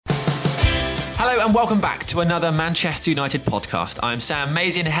Hello and welcome back to another Manchester United podcast. I'm Sam.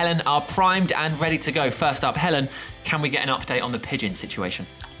 Maisie and Helen are primed and ready to go. First up, Helen, can we get an update on the pigeon situation?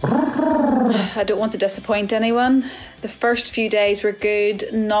 I don't want to disappoint anyone. The first few days were good,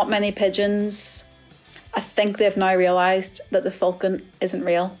 not many pigeons. I think they've now realised that the falcon isn't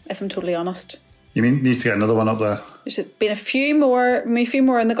real, if I'm totally honest. You mean needs to get another one up there? There's been a few more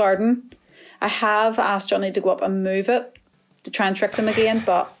in the garden. I have asked Johnny to go up and move it to try and trick them again,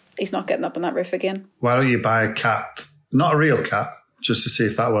 but he's not getting up on that roof again. Why don't you buy a cat? Not a real cat, just to see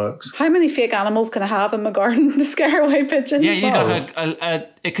if that works. How many fake animals can I have in my garden to scare away pigeons? Yeah, you need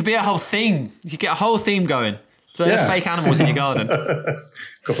like it could be a whole theme. You could get a whole theme going. So there's fake animals in your garden.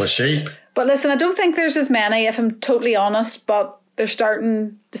 Couple of sheep. But listen, I don't think there's as many, if I'm totally honest, but they're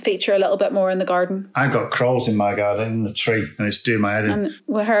starting to feature a little bit more in the garden. I've got crows in my garden, in the tree, and it's doing my head in. And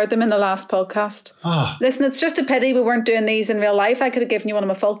we heard them in the last podcast. Oh. Listen, it's just a pity we weren't doing these in real life. I could have given you one of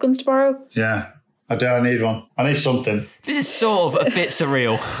my falcons to borrow. Yeah, I do. I need one. I need something. This is sort of a bit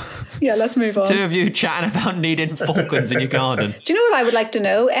surreal. Yeah, let's move on. Two of you chatting about needing falcons in your garden. Do you know what I would like to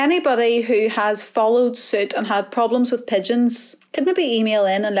know? Anybody who has followed suit and had problems with pigeons could maybe email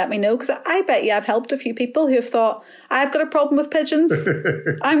in and let me know, because I bet you I've helped a few people who have thought, I've got a problem with pigeons.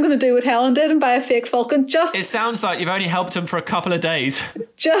 I'm going to do what Helen did and buy a fake falcon. It sounds like you've only helped them for a couple of days.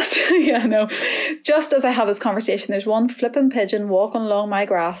 Just as I have this conversation, there's one flipping pigeon walking along my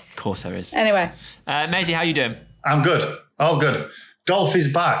grass. Of course there is. Anyway. Maisie, how you doing? I'm good. All good. Golf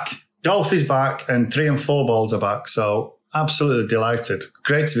is back. And 3 and 4 balls are back. So absolutely delighted.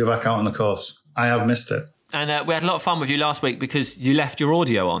 Great to be back out on the course. I have missed it. And we had a lot of fun with you last week because you left your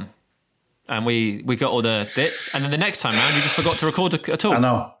audio on. And we got all the bits. And then the next time round, you just forgot to record at all. I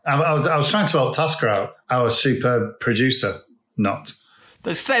know. I was trying to help Tasker out, our superb producer, not.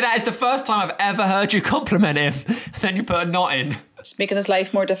 Let's say that is the first time I've ever heard you compliment him. And then you put a not in. Just making his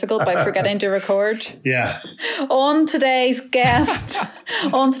life more difficult by forgetting to record. Yeah. On today's guest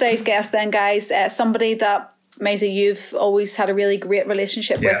then, guys, somebody that, Maisie, you've always had a really great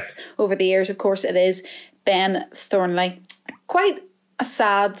relationship with over the years. Of course, it is Ben Thornley. Quite a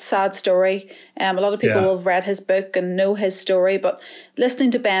sad story. A lot of people will have read his book and know his story, but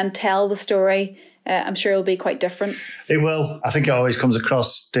listening to Ben tell the story, I'm sure it'll be quite different. It will. I think it always comes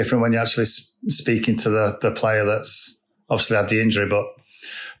across different when you're actually speaking to the player that's obviously had the injury, but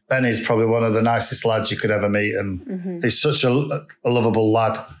Benny's probably one of the nicest lads you could ever meet, and he's such a lovable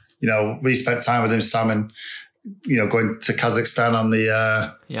lad. You know, we spent time with him, Sam, and going to Kazakhstan on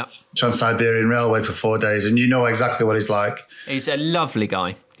the Trans-Siberian Railway for 4 days, and you know exactly what he's like. He's a lovely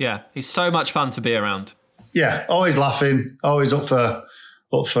guy. Yeah, he's so much fun to be around. Yeah, always laughing, always up for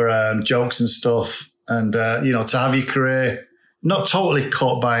jokes and stuff, and to have your career not totally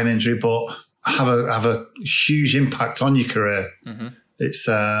caught by an injury, but have a huge impact on your career. Mm-hmm. It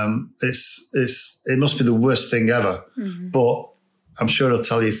must be the worst thing ever, but I'm sure he'll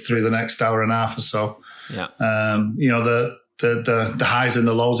tell you through the next hour and a half or so. Yeah. The highs and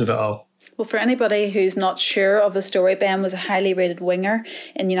the lows of it all. Well, for anybody who's not sure of the story, Ben was a highly rated winger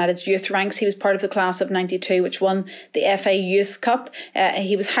in United's youth ranks. He was part of the class of 92, which won the FA Youth Cup.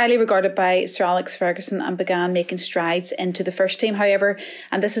 He was highly regarded by Sir Alex Ferguson and began making strides into the first team. However,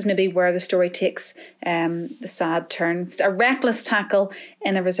 and this is maybe where the story takes the sad turn, a reckless tackle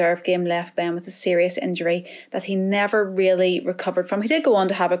in a reserve game left Ben with a serious injury that he never really recovered from. He did go on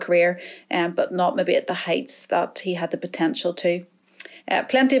to have a career, but not maybe at the heights that he had the potential to.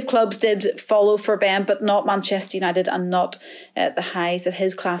 Plenty of clubs did follow for Ben, but not Manchester United, and not the highs that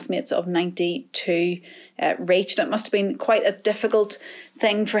his classmates of 92 reached. It must have been quite a difficult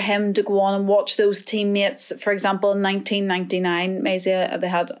thing for him to go on and watch those teammates. For example, in 1999, Maisie, they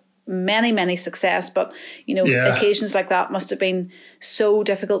had many success, but occasions like that must have been so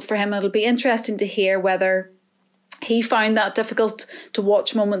difficult for him. It'll be interesting to hear whether he found that difficult to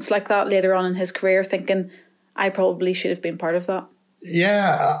watch moments like that later on in his career, thinking, I probably should have been part of that.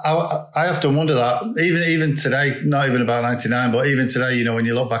 Yeah, I often wonder that. Even today, not even about 99, but even today, when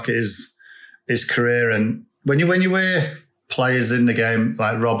you look back at his career, and when you wear players in the game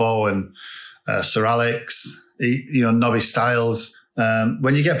like Robbo and Sir Alex, Nobby Stiles,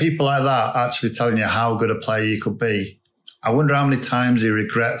 when you get people like that actually telling you how good a player you could be, I wonder how many times he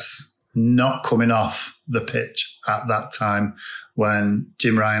regrets not coming off the pitch at that time when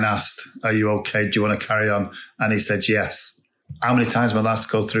Jim Ryan asked, "Are you okay? Do you want to carry on?" And he said yes. How many times will that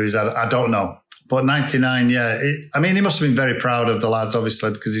go through his head? I don't know. But 99, he must have been very proud of the lads,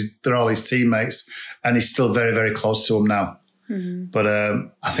 obviously, because they're all his teammates, and he's still very, very close to them now. Mm-hmm. But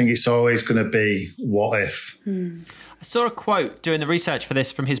I think it's always going to be what if. I saw a quote doing the research for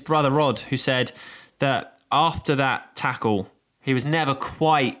this from his brother Rod, who said that after that tackle, he was never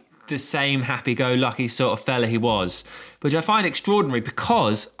quite the same happy-go-lucky sort of fella he was, which I find extraordinary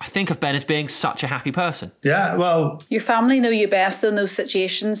because I think of Ben as being such a happy person. Yeah, well... Your family know you best in those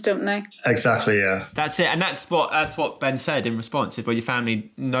situations, don't they? Exactly, yeah. That's it, and that's what Ben said in response. Well, your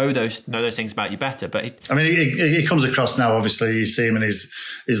family know those things about you better, but... he comes across now, obviously, you see him and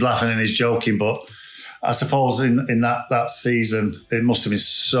he's laughing and he's joking, but I suppose in that season, it must have been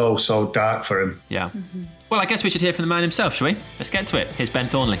so dark for him. Yeah. Mm-hmm. Well, I guess we should hear from the man himself, shall we? Let's get to it. Here's Ben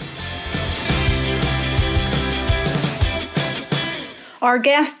Thornley. Our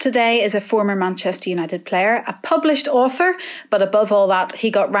guest today is a former Manchester United player, a published author, but above all that, he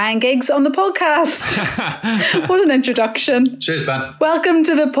got Ryan Giggs on the podcast. What an introduction. Cheers, Ben. Welcome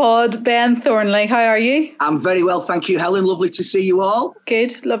to the pod, Ben Thornley. How are you? I'm very well, thank you, Helen. Lovely to see you all.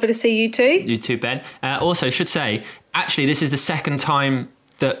 Good. Lovely to see you too. You too, Ben. Also, should say, actually, this is the second time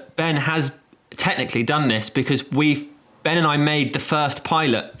that Ben has technically done this because Ben and I made the first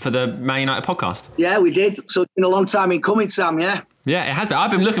pilot for the Man United podcast. Yeah, we did. So it's been a long time in coming, Sam, yeah? Yeah, it has been.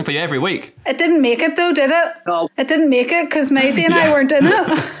 I've been looking for you every week. It didn't make it though, did it? No. It didn't make it because Maisie and I weren't in it.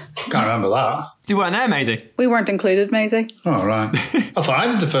 Can't remember that. You weren't there, Maisie? We weren't included, Maisie. Oh, right. I thought I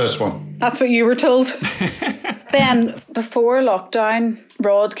did the first one. That's what you were told. Ben, before lockdown,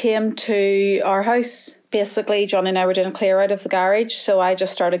 Rod came to our house. Basically, Johnny and I were doing a clear out of the garage, so I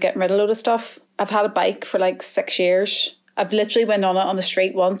just started getting rid of a load of stuff. I've had a bike for like 6 years. I've literally went on it on the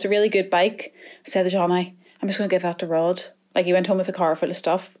street once, a really good bike. I said to Johnny, I'm just going to give that to Rod. Like, he went home with a car full of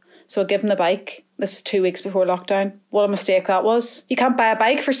stuff. So I give him the bike. This is 2 weeks before lockdown. What a mistake that was. You can't buy a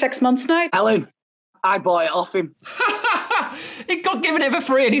bike for 6 months now. Helen, I bought it off him. He got given it for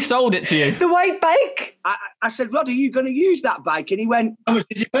free and he sold it to you. The white bike. I said, Rod, are you going to use that bike? And he went, How much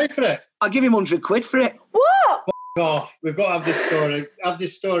did you pay for it? I'll give him 100 quid for it. What? Off. We've got to have this story. Have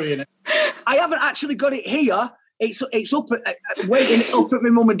this story in it. I haven't actually got it here. It's up waiting up at my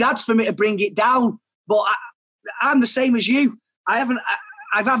mum and dad's for me to bring it down. But I'm the same as you. I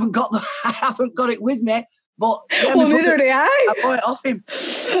haven't got it with me. But yeah, well, neither do I. I bought it off him.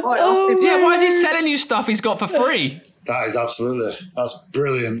 Yeah, why is he selling you stuff he's got for free? That's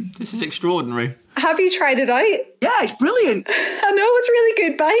brilliant. This is extraordinary. Have you tried it out? Yeah, it's brilliant. I know, it's a really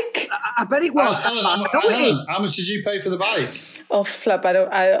good bike. I bet it was. How much did you pay for the bike? Oh, flip,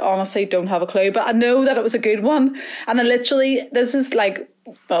 I honestly don't have a clue, but I know that it was a good one. And I literally, this is like,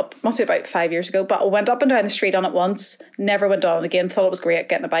 well, must be about 5 years ago, but I went up and down the street on it once, never went on it again, thought it was great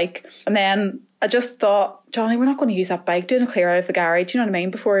getting a bike. And then I just thought, Johnny, we're not going to use that bike, doing a clear out of the garage, you know what I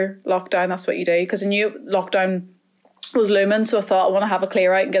mean? Before lockdown, that's what you do, because I knew lockdown was looming, so I thought I want to have a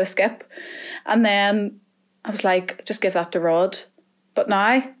clear out and get a skip. And then I was like, just give that to Rod. But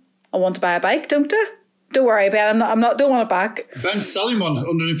now I want to buy a bike, don't I? Don't worry, Ben. Don't want it back. Ben's selling one,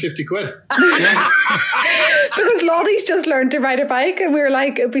 150 quid. Because Lottie's just learned to ride a bike, and we were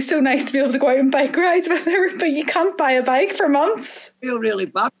like, it'd be so nice to be able to go out and bike rides with her, but you can't buy a bike for months. I feel really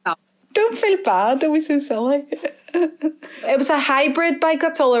bad now. Don't feel bad. Don't be so silly. It was a hybrid bike.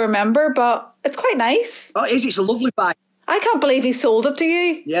 That's all I remember, but it's quite nice. Oh, it is. It's a lovely bike. I can't believe he sold it to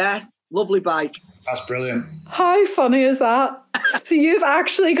you. Yeah, lovely bike. That's brilliant. How funny is that? So you've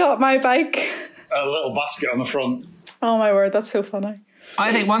actually got my bike. A little basket on the front. Oh my word, that's so funny.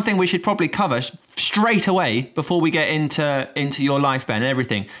 I think one thing we should probably cover straight away before we get into your life, Ben, and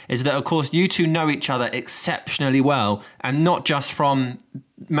everything, is that, of course, you two know each other exceptionally well, and not just from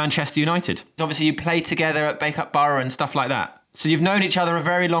Manchester United. Obviously, you played together at Bacup Borough and stuff like that. So you've known each other a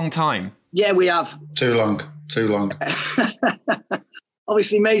very long time. Yeah, we have. Too long.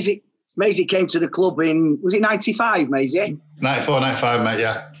 Obviously, Maisie came to the club in, was it 95, Maisie? 94, 95, mate,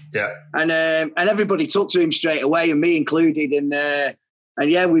 yeah. And everybody took to him straight away, and me included.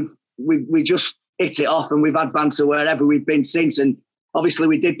 And yeah, we just hit it off, and we've had banter wherever we've been since. And obviously,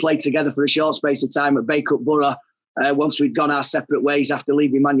 we did play together for a short space of time at Bacup Borough once we'd gone our separate ways after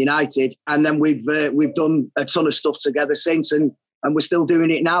leaving Man United. And then we've done a ton of stuff together since, and we're still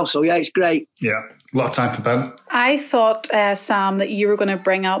doing it now. So yeah, it's great. Yeah, a lot of time for Ben. I thought, Sam, that you were going to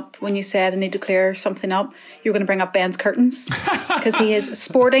bring up, when you said I need to clear something up, you were going to bring up Ben's curtains, because he is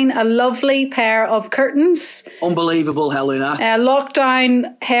sporting a lovely pair of curtains. Unbelievable, Helena.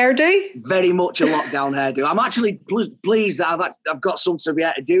 Lockdown hairdo. Very much a lockdown hairdo. I'm actually pleased that I've got some to be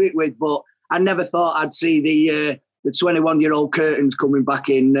able to do it with, but I never thought I'd see the 21-year-old curtains coming back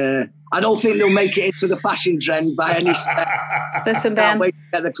in. I don't think they'll make it into the fashion trend by any stretch. Listen, Ben, can't wait to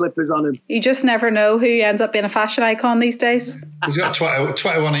get the clippers on them. You just never know who ends up being a fashion icon these days. He's got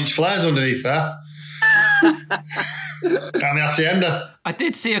 21-inch flares underneath there. Down the hacienda. I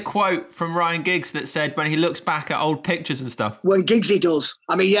did see a quote from Ryan Giggs that said when he looks back at old pictures and stuff. When Giggsy does.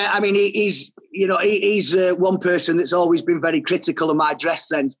 I mean, yeah, I mean, he's one person that's always been very critical of my dress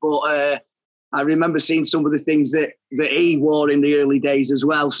sense, but I remember seeing some of the things that he wore in the early days as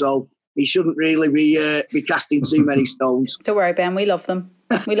well. So he shouldn't really be casting too many stones. Don't worry, Ben. We love them.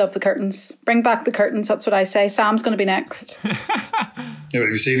 We love the curtains. Bring back the curtains. That's what I say. Sam's going to be next. Yeah, but have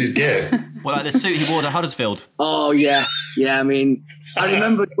you seen his gear? Well, like the suit he wore to Huddersfield. Oh, yeah. Yeah, I mean, I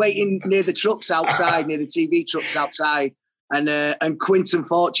remember waiting near the trucks outside, near the TV trucks outside, and Quinton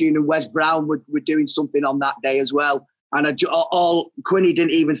Fortune and Wes Brown were doing something on that day as well. And Quinny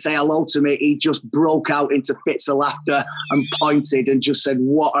didn't even say hello to me. He just broke out into fits of laughter and pointed and just said,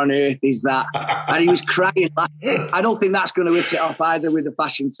 "What on earth is that?" And he was crying. I don't think that's going to hit it off either with the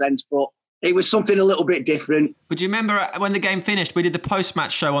fashion sense, but it was something a little bit different. But do you remember when the game finished, we did the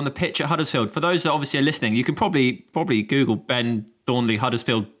post-match show on the pitch at Huddersfield? For those that obviously are listening, you can probably Google Ben Thornley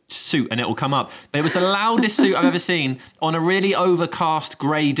Huddersfield suit and it will come up. But it was the loudest suit I've ever seen on a really overcast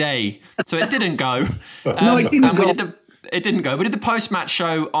grey day. So it didn't go. No, it didn't go. It didn't go. We did the post-match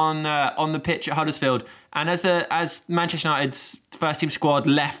show on the pitch at Huddersfield, and as Manchester United's first team squad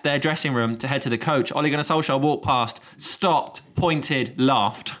left their dressing room to head to the coach, Ole Gunnar Solskjaer walked past, stopped, pointed,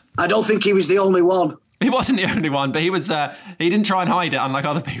 laughed. I don't think he was the only one. He wasn't the only one, but he was. He didn't try and hide it, unlike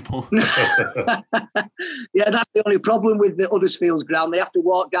other people. Yeah, that's the only problem with the Huddersfield's ground. They have to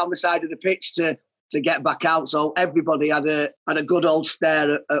walk down the side of the pitch to get back out. So everybody had a good old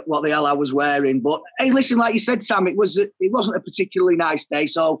stare at what the hell I was wearing. But hey, listen, like you said, Sam, it wasn't a particularly nice day.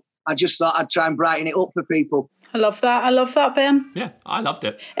 So I just thought I'd try and brighten it up for people. I love that, Ben. Yeah, I loved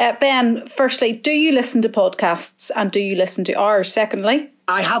it. Ben, firstly, do you listen to podcasts and do you listen to ours? Secondly,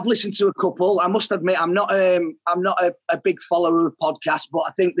 I have listened to a couple. I must admit, I'm not a big follower of podcasts, but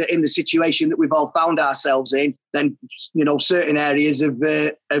I think that in the situation that we've all found ourselves in, then certain areas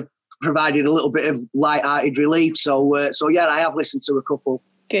have provided a little bit of light-hearted relief. So yeah, I have listened to a couple.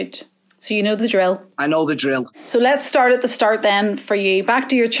 Good. So you know the drill. I know the drill. So let's start at the start then for you. Back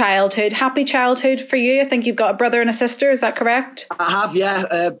to your childhood. Happy childhood for you. I think you've got a brother and a sister. Is that correct? I have, yeah.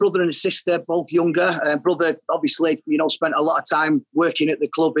 A brother and a sister, both younger. Brother, obviously, spent a lot of time working at the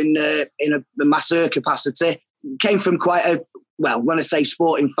club in a masseur capacity. Came from when I say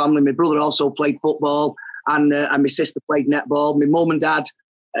sporting family, my brother also played football and my sister played netball. My mum and dad,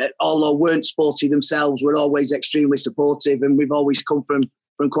 although weren't sporty themselves, were always extremely supportive, and we've always come from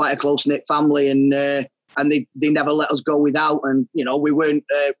quite a close-knit family, and they never let us go without. And we weren't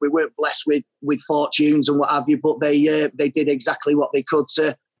blessed with fortunes and what have you, but they did exactly what they could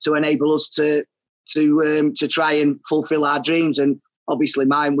to enable us to try and fulfil our dreams. And obviously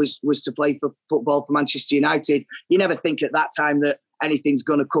mine was to play for football for Manchester United. You never think at that time that anything's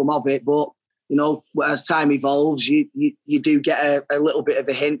going to come of it, but as time evolves, you do get a little bit of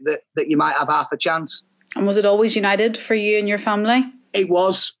a hint that you might have half a chance. And was it always United for you and your family? It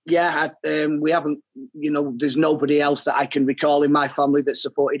was, yeah. We haven't, there's nobody else that I can recall in my family that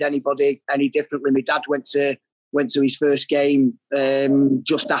supported anybody any differently. My dad went to his first game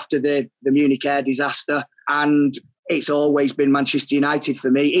just after the Munich air disaster, and it's always been Manchester United for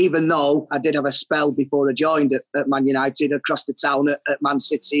me, even though I did have a spell before I joined at Man United across the town at Man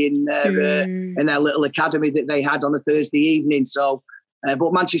City in their little academy that they had on a Thursday evening. So,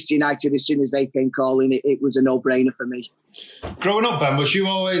 but Manchester United, as soon as they came calling, it was a no-brainer for me. Growing up, Ben, was you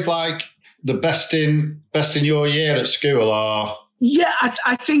always like the best in your year at school, or? Yeah,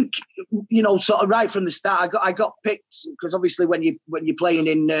 I think sort of right from the start, I got picked because obviously when you're playing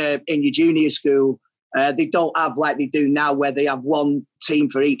in your junior school, they don't have like they do now where they have one team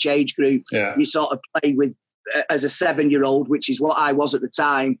for each age group. Yeah. You sort of play with as a 7-year-old, which is what I was at the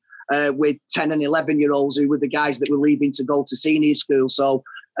time, with 10 and 11-year-olds who were the guys that were leaving to go to senior school. So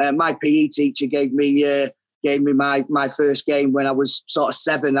my PE teacher gave me my first game when I was sort of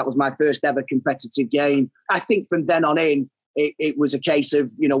 7. That was my first ever competitive game. I think from then on in, it was a case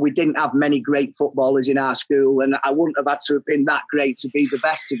of, we didn't have many great footballers in our school, and I wouldn't have had to have been that great to be the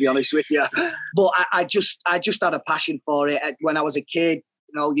best, to be honest with you. But I just had a passion for it. When I was a kid,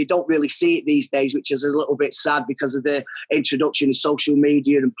 you don't really see it these days, which is a little bit sad because of the introduction of social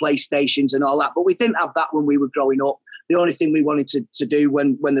media and PlayStations and all that. But we didn't have that when we were growing up. The only thing we wanted to do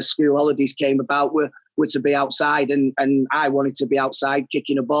when the school holidays came about were to be outside, and I wanted to be outside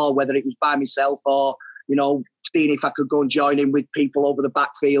kicking a ball, whether it was by myself or, seeing if I could go and join in with people over the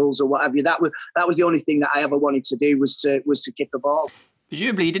backfields or whatever. That was the only thing that I ever wanted to do was to kick a ball.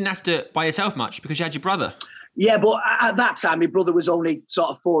 Presumably you didn't have to by yourself much because you had your brother. Yeah, but at that time, my brother was only sort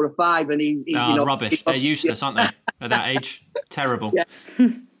of 4 or 5, and he rubbish. They're useless, aren't they? At that age, terrible. Yeah.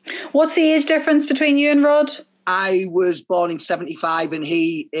 What's the age difference between you and Rod? I was born in 75 and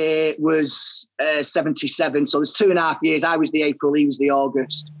he was 77. So there's 2.5 years. I was the April, he was the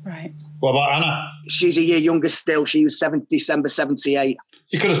August. Right. What about Anna? She's a year younger still. She was December 78.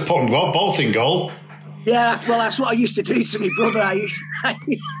 You could have put them both in goal. Yeah, well, that's what I used to do to my brother.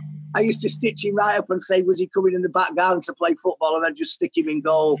 I used to stitch him right up and say, was he coming in the back garden to play football, and then just stick him in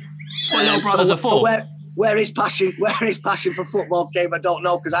goal. What little brothers are for? Where his passion for football came, I don't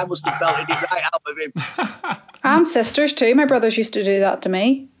know, because I must have belted it right out of him. And sisters too. My brothers used to do that to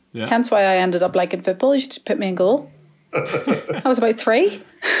me. Yeah. Hence why I ended up liking football. He used to put me in goal. I was about 3.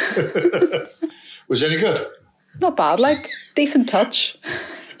 Was it any good? Not bad, like decent touch.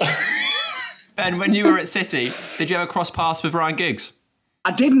 Ben, when you were at City, did you ever cross paths with Ryan Giggs?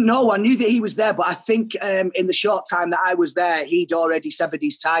 I didn't know. I knew that he was there, but I think in the short time that I was there, he'd already severed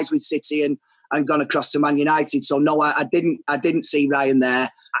his ties with City and gone across to Man United. So no, I didn't see Ryan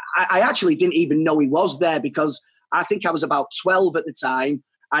there. I actually didn't even know he was there, because I think I was about 12 at the time,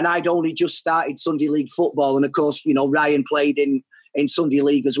 and I'd only just started Sunday League football. And of course, Ryan played in Sunday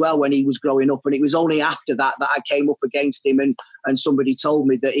League as well when he was growing up. And it was only after that I came up against him, and somebody told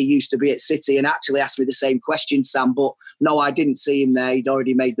me that he used to be at City and actually asked me the same question, Sam. But no, I didn't see him there. He'd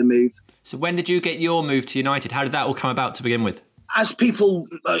already made the move. So when did you get your move to United? How did that all come about to begin with? As people,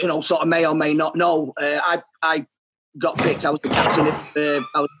 sort of may or may not know, I got picked. I was the captain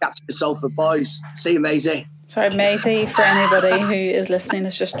of Salford Boys. See you, Maisie. Sorry, Maisie, for anybody who is listening,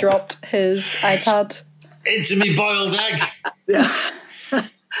 has just dropped his iPad. Into me boiled egg. Yeah.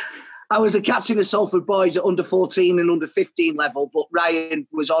 I was the captain of Salford Boys at under 14 and under 15 level, but Ryan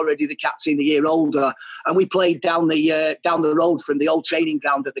was already the captain the year older, and we played down the road from the old training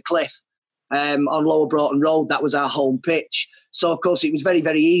ground at the Cliff on Lower Broughton Road. That was our home pitch. So of course it was very,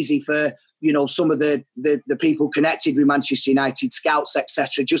 very easy for some of the people connected with Manchester United, scouts,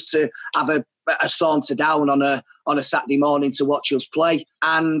 etc., just to have a saunter down on a Saturday morning to watch us play.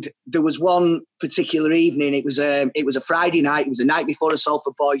 And there was one particular evening. It was a Friday night. It was the night before a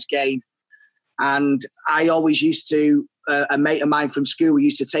Salford Boys game, and I always used to. A mate of mine from school, we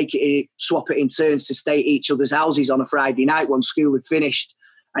used to swap it in turns to stay at each other's houses on a Friday night when school had finished,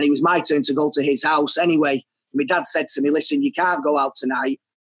 and it was my turn to go to his house anyway. My dad said to me, "Listen, you can't go out tonight.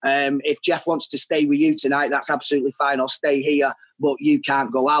 If Jeff wants to stay with you tonight, that's absolutely fine. I'll stay here, but you can't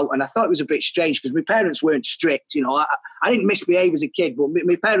go out." And I thought it was a bit strange because my parents weren't strict. I didn't misbehave as a kid, but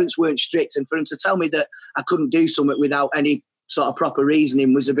my parents weren't strict. And for them to tell me that I couldn't do something without any sort of proper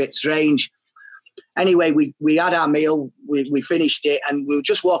reasoning was a bit strange. Anyway, we had our meal, we finished it, and we were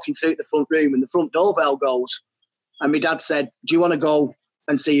just walking through the front room, and the front doorbell goes. And my dad said, "Do you want to go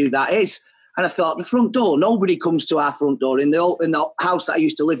and see who that is?" And I thought, the front door, nobody comes to our front door. In the house that I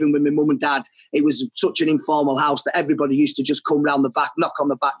used to live in with my mum and dad, it was such an informal house that everybody used to just come round the back, knock on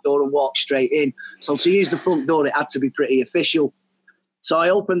the back door and walk straight in. So to use the front door, it had to be pretty official. So I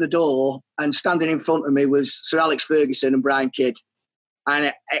opened the door, and standing in front of me was Sir Alex Ferguson and Brian Kidd.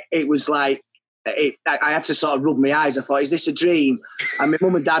 And it was like, I had to sort of rub my eyes. I thought, is this a dream? And my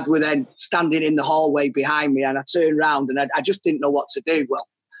mum and dad were then standing in the hallway behind me, and I turned round and I just didn't know what to do. Well,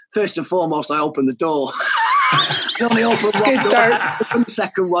 first and foremost, I opened the door. I only opened one door. I opened the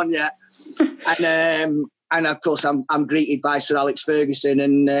second one yet. And of course, I'm greeted by Sir Alex Ferguson,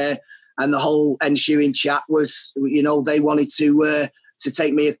 and the whole ensuing chat was, they wanted to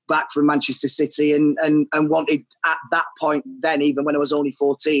take me back from Manchester City and wanted at that point then, even when I was only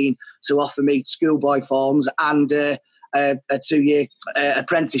 14, to offer me schoolboy forms and a 2-year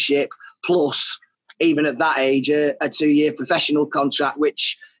apprenticeship, plus, even at that age, a 2-year professional contract,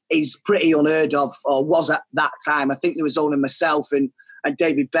 which is pretty unheard of, or was at that time. I think there was only myself and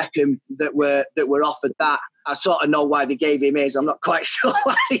David Beckham that were offered that. I sort of know why they gave him his. I'm not quite sure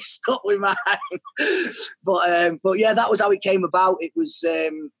why he stuck with mine. But yeah, that was how it came about. It was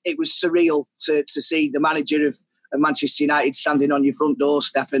surreal to see the manager of Manchester United standing on your front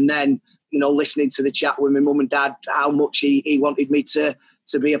doorstep, and then listening to the chat with my mum and dad, how much he wanted me to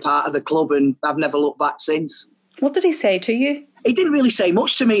be a part of the club, and I've never looked back since. What did he say to you? He didn't really say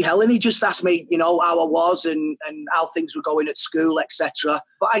much to me, Helen. He just asked me, how I was and how things were going at school, etc.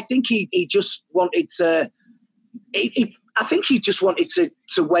 But I think he just wanted to. I think he just wanted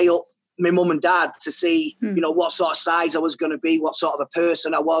to weigh up my mum and dad to see, what sort of size I was going to be, what sort of a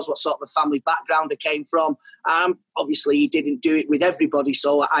person I was, what sort of a family background I came from. Obviously, he didn't do it with everybody,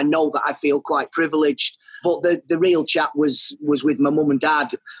 so I know that I feel quite privileged. But the real chat was with my mum and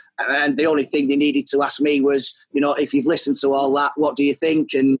dad. And the only thing they needed to ask me was, if you've listened to all that, what do you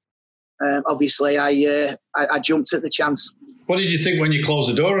think? And obviously, I jumped at the chance. What did you think when you closed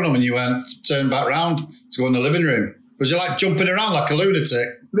the door on them and you turned back round to go in the living room? Was you like jumping around like a lunatic?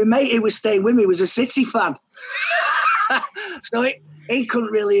 my mate who was staying with me was a City fan. So he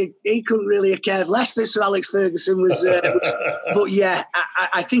couldn't really have cared less that Sir Alex Ferguson was. But yeah,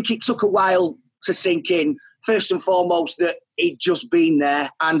 I think it took a while to sink in. First and foremost, that he'd just been there,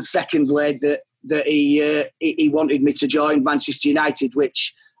 and secondly, that he wanted me to join Manchester United,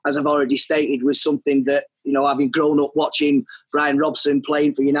 which, as I've already stated, was something that, you know, having grown up watching Brian Robson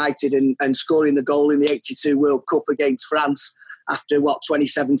playing for United and scoring the goal in the '82 World Cup against France after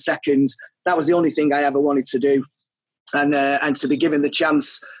 27 seconds, that was the only thing I ever wanted to do. And to be given the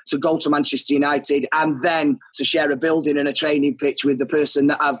chance to go to Manchester United and then to share a building and a training pitch with the person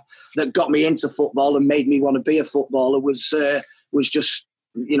that got me into football and made me want to be a footballer was just,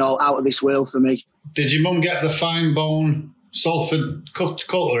 you know, out of this world for me. Did your mum get the fine bone Salford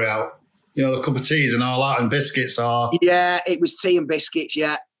cutlery out? You know, the cup of teas and all that, and biscuits are... Yeah, it was tea and biscuits,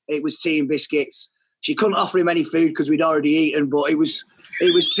 yeah. It was tea and biscuits. She couldn't offer him any food because we'd already eaten, but it was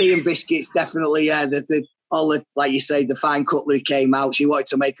tea and biscuits, definitely, yeah. All the, like you say, the fine cutlery came out. She wanted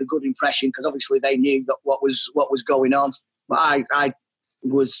to make a good impression because obviously they knew that what was going on. But I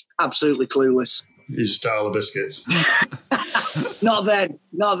was absolutely clueless. You just ate all the biscuits. Not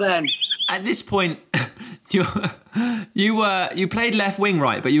then. At this point, you played left wing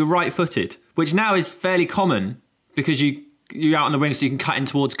right, but you were right-footed, which now is fairly common because you're out on the wing so you can cut in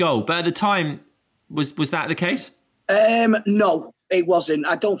towards goal. But at the time, was that the case? No. It wasn't.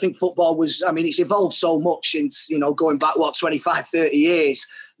 I don't think football was... I mean, it's evolved so much since, you know, going back, 25, 30 years,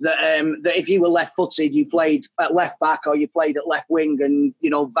 that if you were left-footed, you played at left-back or you played at left wing, and, you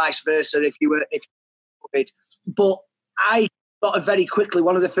know, vice versa if you were... But I thought very quickly,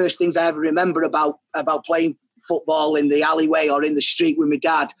 one of the first things I ever remember about playing football in the alleyway or in the street with my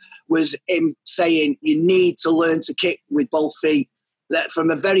dad was him saying, you need to learn to kick with both feet. That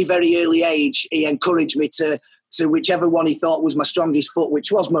from a very, very early age, he encouraged me to whichever one he thought was my strongest foot,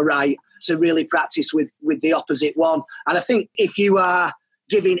 which was my right, to really practice with the opposite one. And I think if you are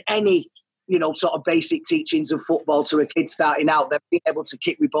giving any, you know, sort of basic teachings of football to a kid starting out, they're being able to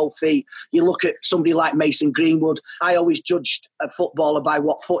kick with both feet. You look at somebody like Mason Greenwood. I always judged a footballer by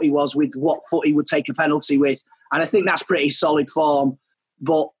what foot he was with, what foot he would take a penalty with. And I think that's pretty solid form.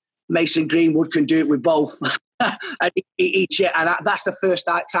 But Mason Greenwood can do it with both. And that's the first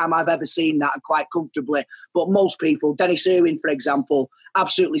time I've ever seen that, and quite comfortably. But most people, Dennis Irwin, for example,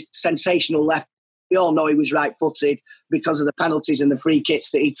 absolutely sensational left. We all know he was right-footed because of the penalties and the free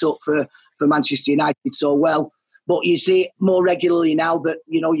kicks that he took for Manchester United so well. But you see it more regularly now that,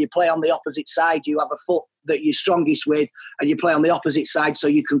 you know, you play on the opposite side. You have a foot that you're strongest with, and you play on the opposite side so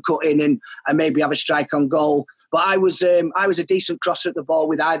you can cut in and maybe have a strike on goal. But I was a decent crosser at the ball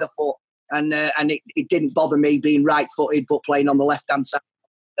with either foot. And it didn't bother me being right-footed, but playing on the left-hand side.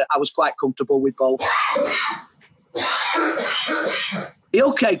 I was quite comfortable with both. You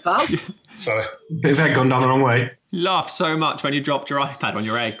okay, pal? Sorry. His head gone down the wrong way. Laughed so much when you dropped your iPad on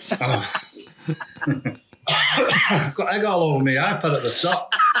your eggs. I've got egg all over me iPad at the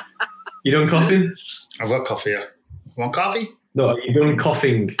top. You done coughing? I've got coffee here. Want coffee? No, you done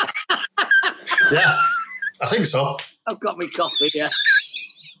coughing? Yeah, I think so. I've got me coffee, yeah.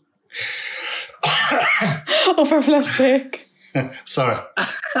 Oh, for flip's sake.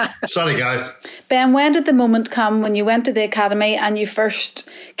 Sorry, guys. Ben, when did the moment come when you went to the academy and you first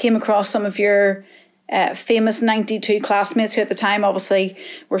came across some of your famous 92 classmates who at the time obviously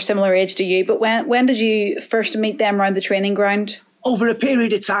were similar age to you, but when did you first meet them around the training ground? Over a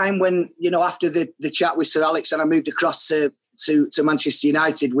period of time when, you know, after the chat with Sir Alex and I moved across to Manchester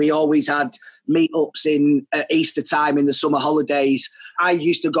United, we always had meetups in Easter time in the summer holidays. I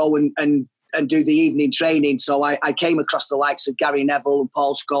used to go and do the evening training. So I came across the likes of Gary Neville and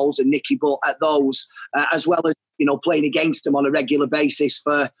Paul Scholes and Nicky Butt at those, as well as, you know, playing against them on a regular basis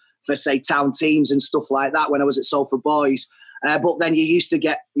for say, town teams and stuff like that when I was at Salford Boys. But then you used to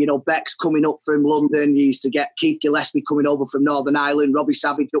get, you know, Bex coming up from London. You used to get Keith Gillespie coming over from Northern Ireland, Robbie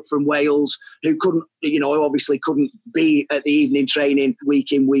Savage up from Wales, who couldn't, you know, obviously couldn't be at the evening training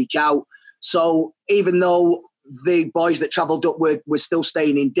week in, week out. So even though the boys that travelled up were still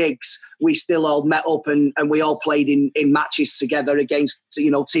staying in digs, we still all met up and we all played in matches together against,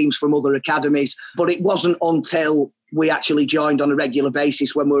 you know, teams from other academies. But it wasn't until we actually joined on a regular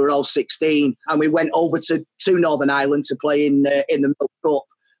basis when we were all 16 and we went over to Northern Ireland to play in the Milk Cup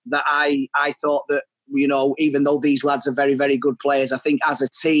that I thought that, you know, even though these lads are very, very good players, I think as a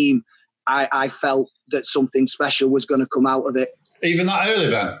team, I felt that something special was going to come out of it. Even that early,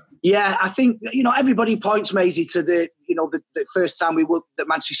 Ben? Yeah, I think, everybody points, Maisie, to the first time that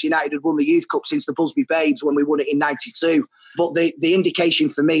Manchester United had won the Youth Cup since the Busby Babes when we won it in '92. But the indication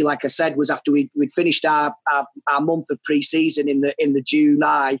for me, like I said, was after we'd finished our month of pre-season in the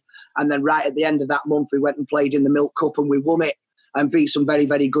July, and then right at the end of that month we went and played in the Milk Cup and we won it and beat some very,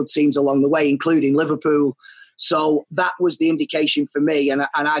 very good teams along the way, including Liverpool. So that was the indication for me, and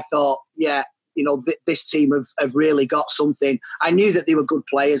I thought, yeah, this team have really got something. I knew that they were good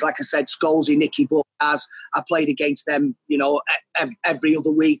players. Like I said, Scholesy, Nicky Butt, as I played against them, every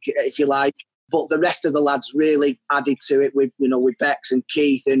other week, if you like. But the rest of the lads really added to it with Bex and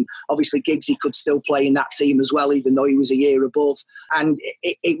Keith, and obviously Giggsy could still play in that team as well, even though he was a year above. And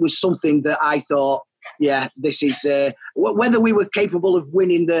it was something that I thought, yeah, this is whether we were capable of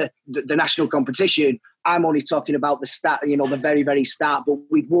winning the national competition. I'm only talking about the start, the very, very start. But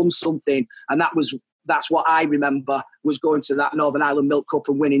we'd won something, and that's what I remember, was going to that Northern Ireland Milk Cup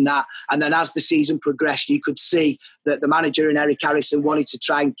and winning that. And then as the season progressed, you could see that the manager and Eric Harrison wanted to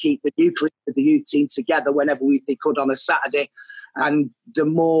try and keep the nucleus of the youth team together whenever they could on a Saturday. And the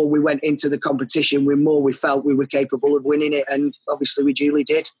more we went into the competition, the more we felt we were capable of winning it. And obviously we duly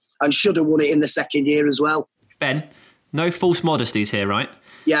did, and should have won it in the second year as well. Ben, no false modesties here, right?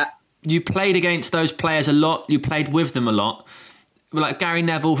 Yeah. You played against those players a lot. You played with them a lot. Like Gary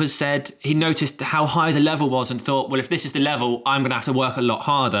Neville has said, he noticed how high the level was and thought, well, if this is the level, I'm going to have to work a lot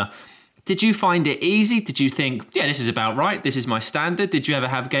harder. Did you find it easy? Did you think, yeah, this is about right, this is my standard? Did you ever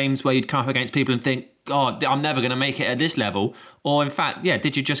have games where you'd come up against people and think, God, I'm never going to make it at this level? Or in fact, yeah,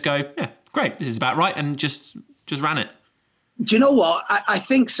 did you just go, yeah, great, this is about right, and just ran it? Do you know what? I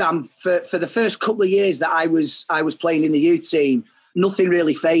think, Sam, for the first couple of years that I was playing in the youth team, nothing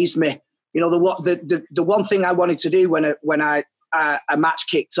really fazed me. The one thing I wanted to do when a match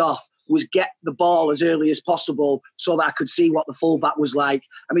kicked off was get the ball as early as possible so that I could see what the fullback was like.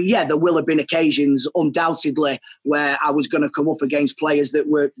 I mean, yeah, there will have been occasions, undoubtedly, where I was going to come up against players that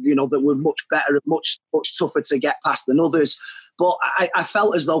were much better and much tougher to get past than others. But I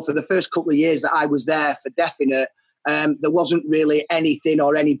felt as though for the first couple of years that I was there, for definite, there wasn't really anything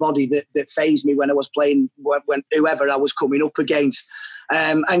or anybody that fazed me when I was playing, when whoever I was coming up against.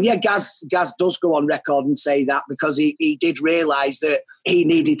 And yeah, Gaz does go on record and say that because he did realise that he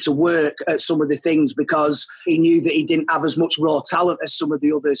needed to work at some of the things because he knew that he didn't have as much raw talent as some of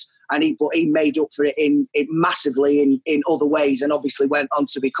the others, but he made up for it in massively in other ways, and obviously went on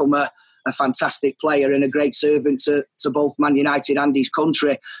to become a fantastic player and a great servant to both Man United and his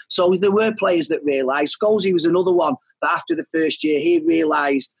country. So there were players that realised. Scholesy was another one that after the first year he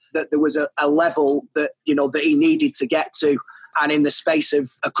realised that there was a level that that he needed to get to. And in the space of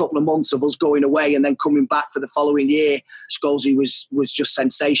a couple of months of us going away and then coming back for the following year, Scholesy was just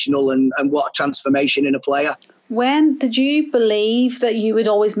sensational, and what a transformation in a player. When did you believe that you would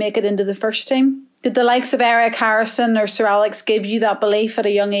always make it into the first team? Did the likes of Eric Harrison or Sir Alex give you that belief at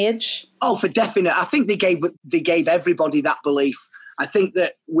a young age? Oh, for definite. I think they gave everybody that belief. I think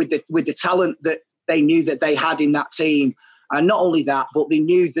that with the talent that they knew that they had in that team, and not only that, but they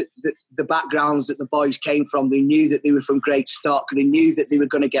knew that the backgrounds that the boys came from, they knew that they were from great stock. They knew that they were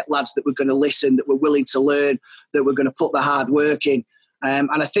going to get lads that were going to listen, that were willing to learn, that were going to put the hard work in. And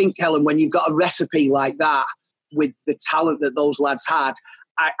I think, Helen, when you've got a recipe like that with the talent that those lads had,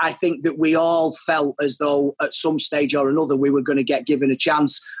 I think that we all felt as though at some stage or another we were going to get given a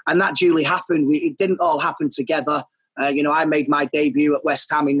chance. And that duly happened. It didn't all happen together. I made my debut at West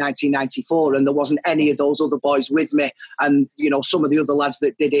Ham in 1994 and there wasn't any of those other boys with me. And, some of the other lads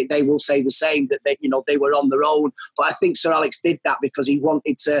that did it, they will say the same, that they were on their own. But I think Sir Alex did that because he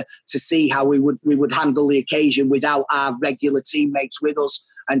wanted to see how we would handle the occasion without our regular teammates with us,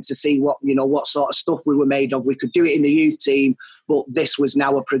 and to see what sort of stuff we were made of. We could do it in the youth team, but this was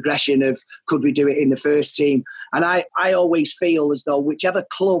now a progression of could we do it in the first team? And I always feel as though whichever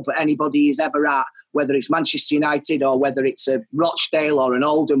club anybody is ever at, whether it's Manchester United or whether it's a Rochdale or an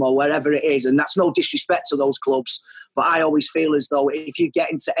Oldham or wherever it is, and that's no disrespect to those clubs, but I always feel as though if you get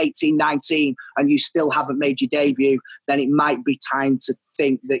into 18, 19 and you still haven't made your debut, then it might be time to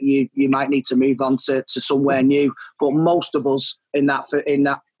think that you might need to move on to somewhere new. But most of us in that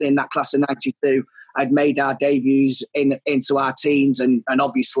class of 92 had made our debuts into our teens, and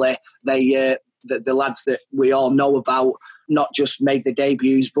obviously the lads that we all know about not just made the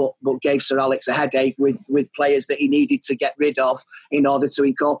debuts, but gave Sir Alex a headache with players that he needed to get rid of in order to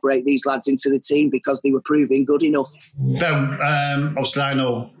incorporate these lads into the team because they were proving good enough. Ben, obviously I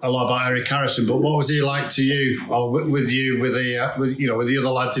know a lot about Eric Harrison, but what was he like to you, or with the other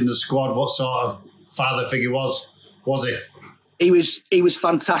lads in the squad? What sort of father figure was he? He was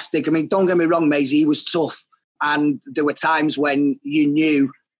fantastic. I mean, don't get me wrong, Maisie, he was tough, and there were times when you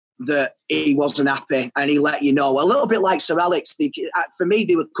knew that he wasn't happy, and he let you know. A little bit like Sir Alex. For me,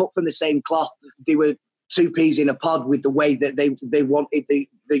 they were cut from the same cloth. They were two peas in a pod with the way that they wanted the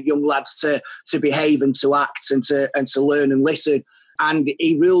young lads to behave and to act and to learn and listen. And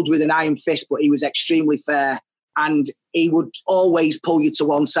he ruled with an iron fist, but he was extremely fair. And he would always pull you to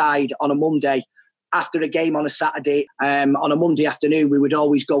one side on a Monday after a game on a Saturday. On a Monday afternoon, we would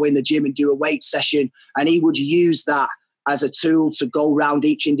always go in the gym and do a weight session, and he would use that as a tool to go round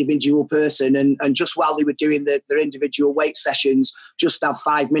each individual person and just while they were doing their individual weight sessions, just have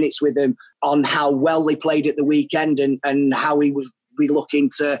 5 minutes with them on how well they played at the weekend and how he was be looking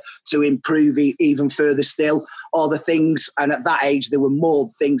to improve even further still, or the things. And at that age, there were more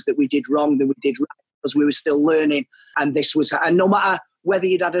things that we did wrong than we did right because we were still learning. And no matter whether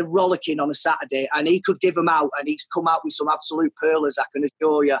you'd had a rollicking on a Saturday, and he could give them out, and he's come out with some absolute pearlers, I can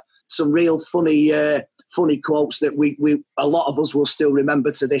assure you, some real funny quotes that we a lot of us will still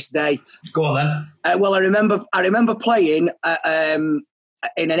remember to this day. Go on then. Well, I remember playing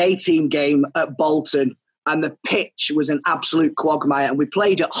in an A-team game at Bolton, and the pitch was an absolute quagmire, and we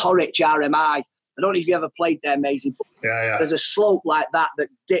played at Horwich RMI. I don't know if you ever played there, Maisie. Yeah. There's a slope like that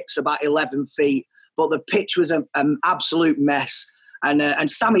dips about 11 feet, but the pitch was an absolute mess.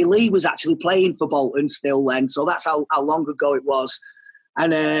 And Sammy Lee was actually playing for Bolton still then, so that's how long ago it was.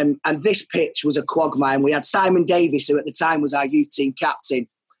 And this pitch was a quagmire. And we had Simon Davis, who at the time was our youth team captain,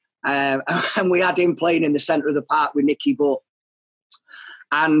 and we had him playing in the centre of the park with Nicky Butt.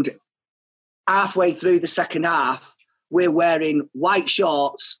 And halfway through the second half, we're wearing white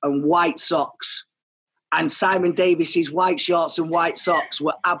shorts and white socks. And Simon Davis's white shorts and white socks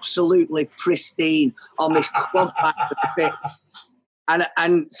were absolutely pristine on this quagmire of the pitch.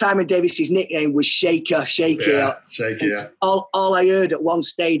 And Simon Davis's nickname was Shaker. Yeah, Shaker, yeah. All I heard at one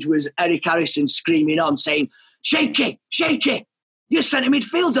stage was Eric Harrison screaming on, saying, Shaky, you're centre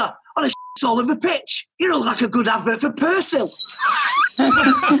midfielder on a all of the pitch. You look like a good advert for Persil.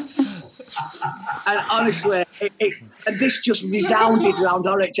 And honestly, and this just resounded around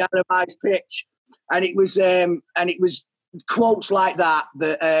Horwich RMI's pitch. And it was quotes like that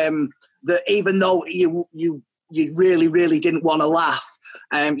even though you really, really didn't want to laugh.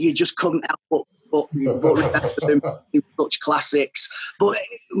 You just couldn't help but remember them. Such classics. But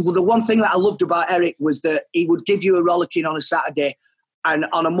the one thing that I loved about Eric was that he would give you a rollicking on a Saturday, and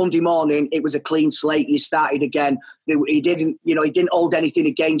on a Monday morning it was a clean slate. You started again. He didn't hold anything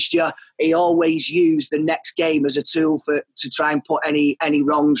against you. He always used the next game as a tool to try and put any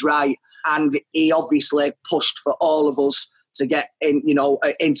wrongs right. And he obviously pushed for all of us to get in,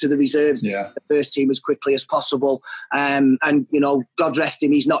 into the reserves, the first team as quickly as possible. And God rest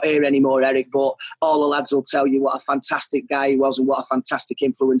him, he's not here anymore, Eric, but all the lads will tell you what a fantastic guy he was and what a fantastic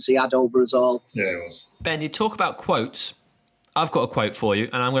influence he had over us all. Yeah, he was. Ben, you talk about quotes. I've got a quote for you,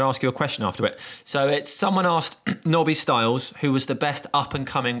 and I'm going to ask you a question after it. So it's someone asked Nobby Stiles, who was the best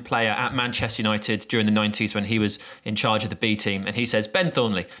up-and-coming player at Manchester United during the 90s when he was in charge of the B team, and he says, Ben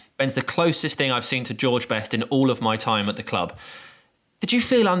Thornley, Ben's the closest thing I've seen to George Best in all of my time at the club. Did you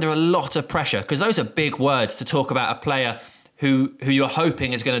feel under a lot of pressure? Because those are big words to talk about a player who you're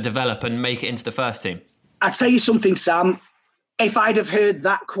hoping is going to develop and make it into the first team. I'll tell you something, Sam. If I'd have heard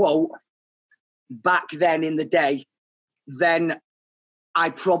that quote back then in the day, then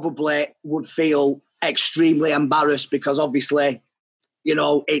I probably would feel extremely embarrassed because obviously,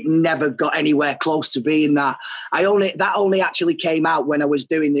 it never got anywhere close to being that. That only actually came out when I was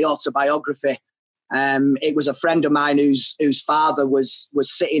doing the autobiography. It was a friend of mine whose father was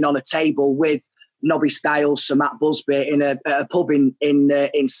sitting on a table with Nobby Stiles, Sir Matt Busby in a pub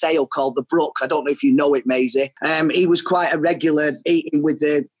in Sale called the Brook. I don't know if you know it, Maisie. He was quite a regular eating with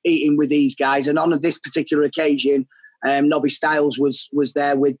these guys, and on this particular occasion, Nobby Stiles was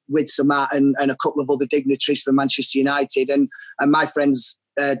there with Sir Matt and a couple of other dignitaries from Manchester United, and my friend's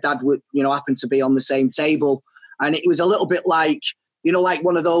dad would happened to be on the same table, and it was a little bit like like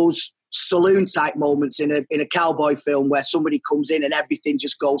one of those saloon type moments in a cowboy film where somebody comes in and everything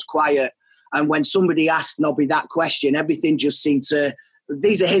just goes quiet, and when somebody asked Nobby that question, everything just seemed to.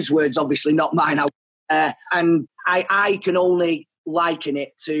 These are his words, obviously not mine. And I can only liken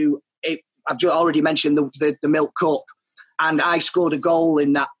it to. I've already mentioned the Milk Cup, and I scored a goal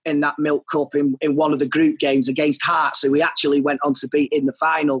in that Milk Cup in one of the group games against Hearts, who we actually went on to beat in the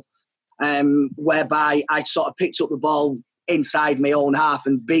final, whereby I sort of picked up the ball inside my own half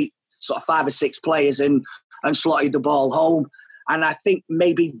and beat sort of 5 or 6 players and slotted the ball home. And I think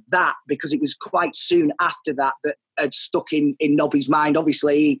maybe that, because it was quite soon after that had stuck in Nobby's mind.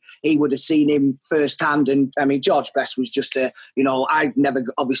 Obviously, he would have seen him firsthand. And I mean, George Best was just I'd never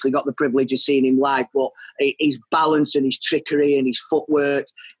obviously got the privilege of seeing him live, but his balance and his trickery and his footwork,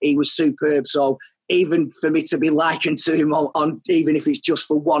 he was superb. So even for me to be likened to him on even if it's just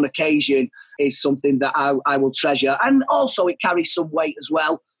for one occasion, is something that I will treasure. And also, it carries some weight as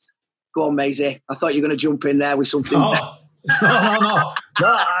well. Go on, Maisie. I thought you were going to jump in there with something. Oh. No,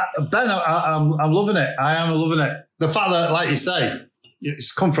 Ben, I'm loving it. I am loving it. The fact that, like you say,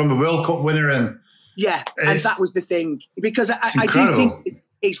 it's come from a World Cup winner, and that was the thing, because I do think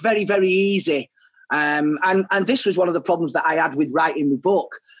it's very, very easy. And this was one of the problems that I had with writing my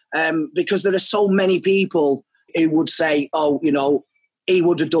book, because there are so many people who would say, "Oh, he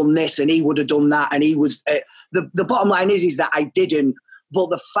would have done this and he would have done that," and he was. The bottom line is that I didn't. But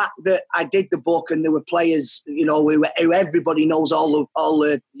the fact that I did the book and there were players, who everybody knows all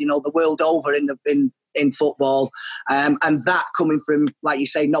the world over in football, and that coming from, like you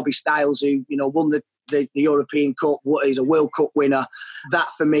say, Nobby Stiles, who won the European Cup, is a World Cup winner. That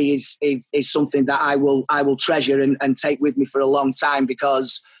for me is something that I will treasure and take with me for a long time,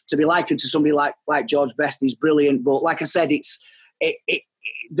 because to be likened to somebody like George Best is brilliant. But like I said,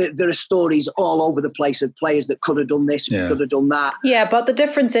 there are stories all over the place of players that could have done this, could have done that. Yeah, but the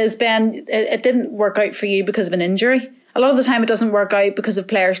difference is, Ben, it didn't work out for you because of an injury. A lot of the time it doesn't work out because of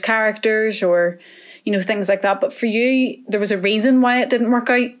players' characters or, things like that. But for you, there was a reason why it didn't work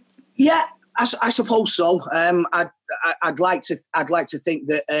out? Yeah, I suppose so. I'd like to think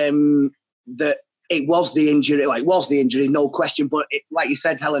that that it was the injury. Well, it was the injury, no question. But like you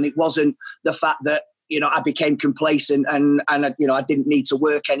said, Helen, it wasn't the fact that I became complacent and I didn't need to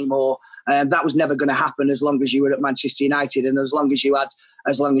work anymore. That was never going to happen as long as you were at Manchester United, and as long as you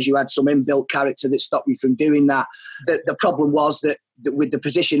had some inbuilt character that stopped you from doing that. The problem was that with the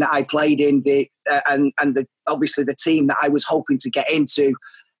position that I played in, obviously the team that I was hoping to get into,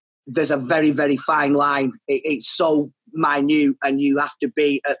 there's a very, very fine line. It's so minute, and you have to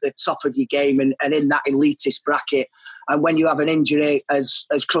be at the top of your game and in that elitist bracket. And when you have an injury as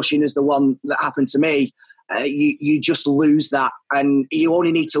crushing as the one that happened to me, you just lose that, and you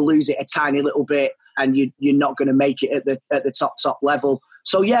only need to lose it a tiny little bit, and you're not going to make it at the top level.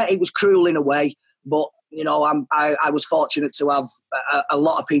 So yeah, it was cruel in a way, but I was fortunate to have a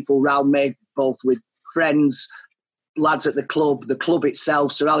lot of people around me, both with friends, lads at the club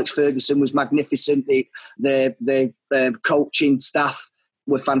itself. Sir Alex Ferguson was magnificent. The coaching staff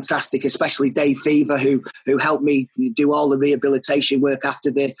were fantastic, especially Dave Fever, who helped me do all the rehabilitation work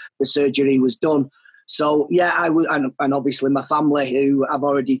after the surgery was done. So yeah, I was, and obviously my family, who I've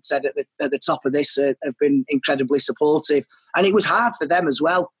already said at the top of this, have been incredibly supportive, and it was hard for them as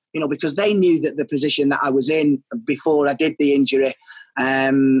well, because they knew that the position that I was in before I did the injury,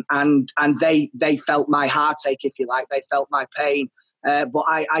 and they felt my heartache, if you like, they felt my pain. But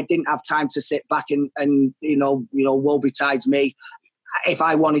I didn't have time to sit back and woe betides me. If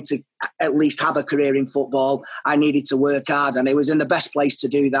I wanted to at least have a career in football, I needed to work hard, and it was in the best place to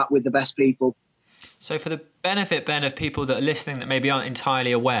do that with the best people. So for the benefit, Ben, of people that are listening that maybe aren't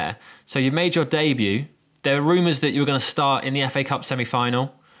entirely aware, so you made your debut. There are rumours that you were going to start in the FA Cup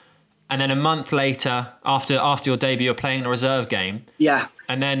semi-final, and then a month later, after your debut, you're playing a reserve game. Yeah.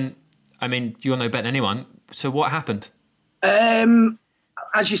 And then, I mean, you'll know better than anyone. So what happened?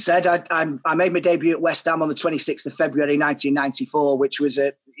 As you said, I made my debut at West Ham on the 26th of February 1994, which was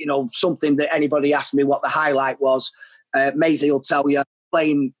something that anybody asked me what the highlight was. Maisie will tell you,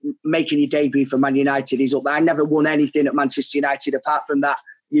 making your debut for Man United is up there. I never won anything at Manchester United apart from that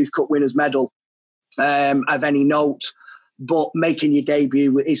Youth Cup winners medal of any note. But making your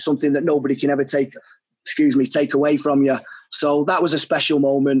debut is something that nobody can ever take away from you. So that was a special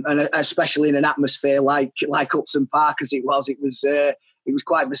moment, and especially in an atmosphere like Upton Park as it was. It was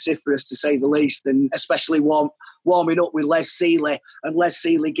quite vociferous, to say the least, and especially warming up with Les Sealey, and Les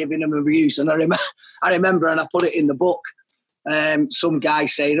Sealey giving him abuse. And I remember, and I put it in the book, some guy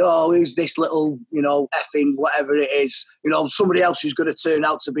saying, "Oh, who's this little, effing whatever it is, somebody else who's going to turn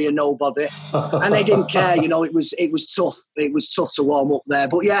out to be a nobody," and they didn't care. It was tough. It was tough to warm up there.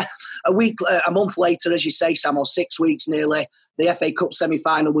 But yeah, a month later, as you say, Sam, or 6 weeks nearly, the FA Cup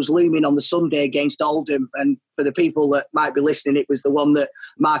semi-final was looming on the Sunday against Oldham. And for the people that might be listening, it was the one that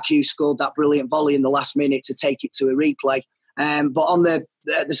Mark Hughes scored that brilliant volley in the last minute to take it to a replay. But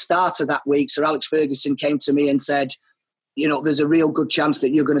at the start of that week, Sir Alex Ferguson came to me and said, there's a real good chance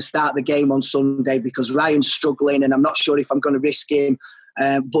that you're going to start the game on Sunday because Ryan's struggling and I'm not sure if I'm going to risk him.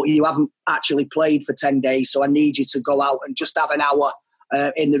 But you haven't actually played for 10 days, so I need you to go out and just have an hour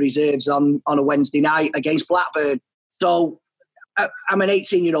in the reserves on a Wednesday night against Blackburn. So I'm an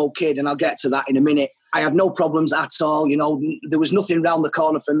 18-year-old kid, and I'll get to that in a minute. I had no problems at all. There was nothing round the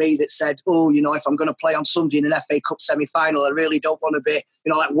corner for me that said, if I'm going to play on Sunday in an FA Cup semi-final, I really don't want to be,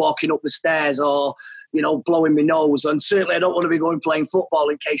 like walking up the stairs or, blowing my nose. And certainly I don't want to be going playing football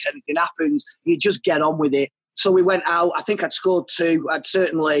in case anything happens. You just get on with it. So we went out. I think I'd scored 2. I'd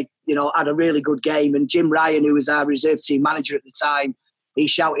certainly, had a really good game. And Jim Ryan, who was our reserve team manager at the time, he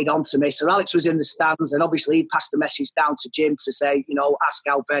shouted on to me. Sir Alex was in the stands, and obviously he passed the message down to Jim to say, ask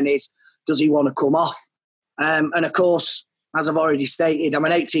how Ben is. Does he want to come off? And of course, as I've already stated, I'm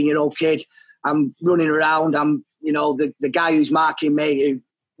an 18-year-old kid. I'm running around. I'm, the guy who's marking me,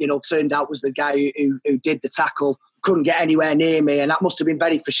 who, turned out was the guy who did the tackle, couldn't get anywhere near me. And that must have been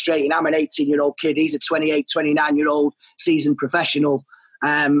very frustrating. I'm an 18-year-old kid. He's a 28, 29-year-old seasoned professional.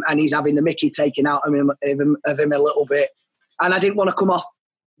 And he's having the mickey taken out of him a little bit. And I didn't want to come off,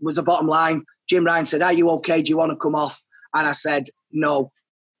 was the bottom line. Jim Ryan said, are you okay? Do you want to come off? And I said, no.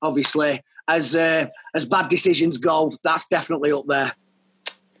 Obviously, as bad decisions go, that's definitely up there.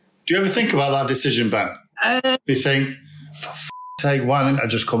 Do you ever think about that decision, Ben? Do you think, for sake, why didn't I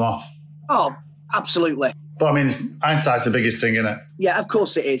just come off? Oh, absolutely. But I mean, hindsight's the biggest thing, isn't it? Yeah, of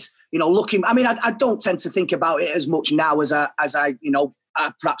course it is. I don't tend to think about it as much now as I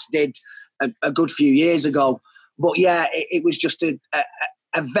perhaps did a good few years ago. But yeah, it was just a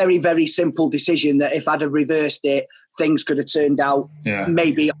very, very simple decision that if I'd have reversed it, things could have turned out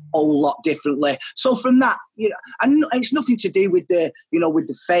maybe a whole lot differently. So from that, and it's nothing to do with the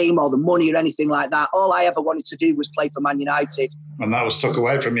fame or the money or anything like that. All I ever wanted to do was play for Man United. And that was took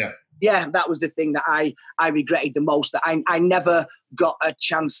away from you. Yeah, that was the thing that I regretted the most, that I never got a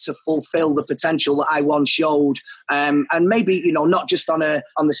chance to fulfil the potential that I once showed. And maybe, not just on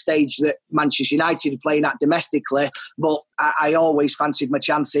the stage that Manchester United are playing at domestically, but I always fancied my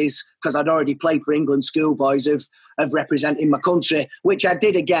chances because I'd already played for England schoolboys of representing my country, which I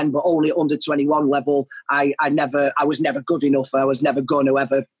did again, but only at under 21 level. I was never good enough. I was never going to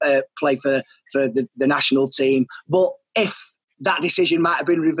ever play for the national team. But if that decision might have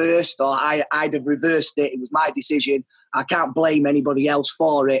been reversed, or I'd have reversed it, it was my decision, I can't blame anybody else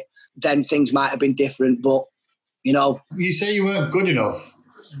for it, then things might have been different. But, You say you weren't good enough.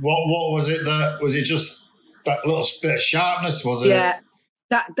 What was it was it just that little bit of sharpness, was it? Yeah,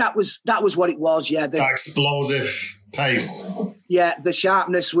 that was what it was, yeah. That explosive pace. Yeah, the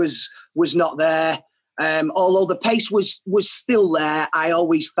sharpness was not there. Although the pace was still there, I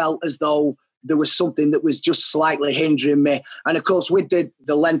always felt as though there was something that was just slightly hindering me. And of course, with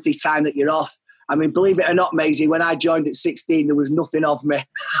the lengthy time that you're off, I mean, believe it or not, Maisie, when I joined at 16, there was nothing of me.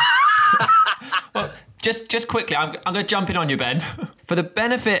 Well, just quickly, I'm going to jump in on you, Ben, for the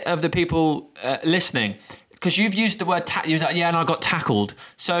benefit of the people listening, because you've used the word and I got tackled.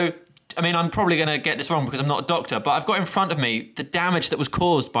 So, I mean, I'm probably going to get this wrong because I'm not a doctor, but I've got in front of me the damage that was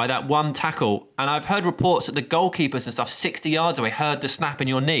caused by that one tackle. And I've heard reports that the goalkeepers and stuff 60 yards away heard the snap in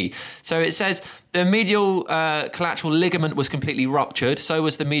your knee. So it says the medial collateral ligament was completely ruptured. So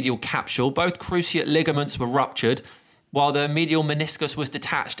was the medial capsule. Both cruciate ligaments were ruptured, while the medial meniscus was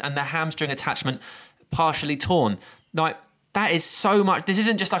detached and the hamstring attachment partially torn. Now, that is so much. This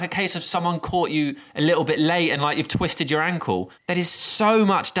isn't just like a case of someone caught you a little bit late and like you've twisted your ankle. That is so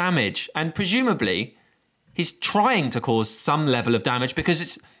much damage. And presumably, he's trying to cause some level of damage because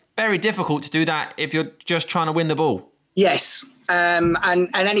it's very difficult to do that if you're just trying to win the ball. Yes. And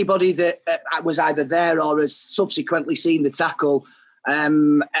anybody that was either there or has subsequently seen the tackle,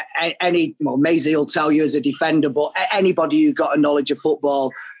 Maisie will tell you as a defender, but anybody who got a knowledge of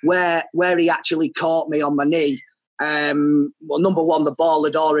football, where he actually caught me on my knee, number one, the ball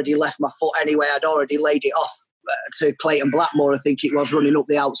had already left my foot anyway. I'd already laid it off to Clayton Blackmore, I think it was, running up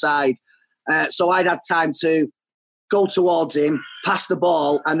the outside. So I'd had time to go towards him, pass the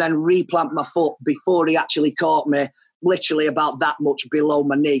ball, and then replant my foot before he actually caught me, literally about that much below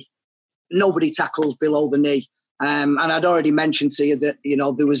my knee. Nobody tackles below the knee. And I'd already mentioned to you that,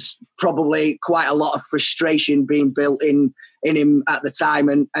 there was probably quite a lot of frustration being built in him at the time,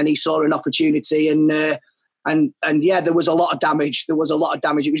 and he saw an opportunity and yeah, there was a lot of damage. It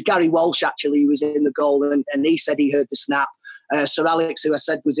was Gary Walsh, actually, who was in the goal, and he said he heard the snap. Sir Alex, who I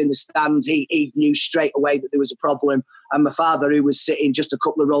said was in the stands, he knew straight away that there was a problem. And my father, who was sitting just a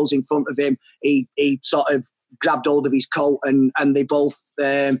couple of rows in front of him, he sort of grabbed hold of his coat and they both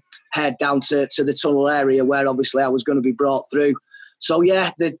head down to the tunnel area where obviously I was going to be brought through. So yeah,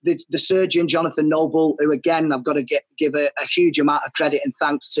 the surgeon, Jonathan Noble, who again I've got to give a huge amount of credit and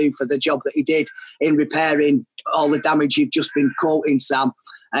thanks to for the job that he did in repairing all the damage you've just been quoting, Sam.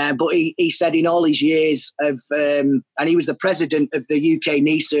 But he said in all his years of, and he was the president of the UK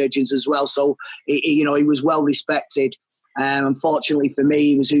knee surgeons as well, so he was well respected. Unfortunately for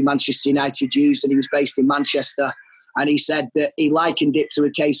me, he was who Manchester United used, and he was based in Manchester. And he said that he likened it to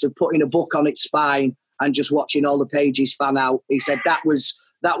a case of putting a book on its spine and just watching all the pages fan out. He said that was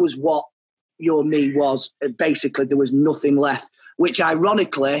what your knee was. Basically, there was nothing left, which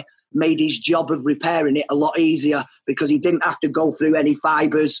ironically made his job of repairing it a lot easier because he didn't have to go through any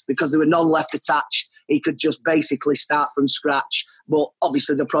fibres because there were none left attached. He could just basically start from scratch. But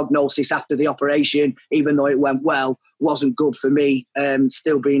obviously the prognosis after the operation, even though it went well, wasn't good for me,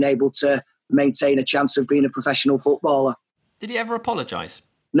 still being able to maintain a chance of being a professional footballer. Did he ever apologise?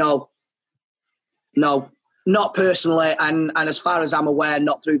 No, not personally. And as far as I'm aware,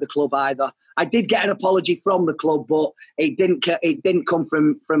 not through the club either. I did get an apology from the club, but it didn't come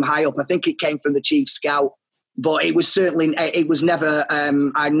from high up. I think it came from the chief scout. But it was never.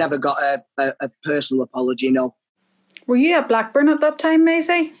 I never got a personal apology. No. Were you at Blackburn at that time,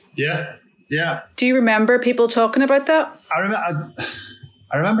 Maisie? Yeah. Do you remember people talking about that?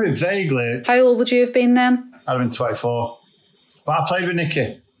 I remember it vaguely. How old would you have been then? I'd have been 24. But I played with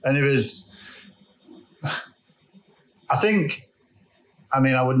Nicky, and it was.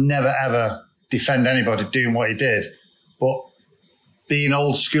 I would never ever defend anybody doing what he did, but being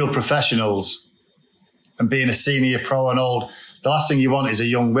old school professionals and being a senior pro and the last thing you want is a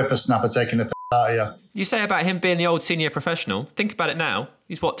young whippersnapper taking the piss out of you. You say about him being the old senior professional. Think about it now.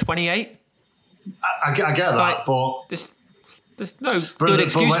 He's what, 28? I get that, but there's no good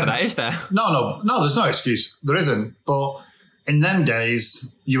excuse for that, is there? No, there's no excuse. There isn't. But in them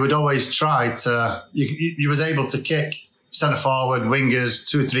days, you would always try to. You was able to kick centre forward, wingers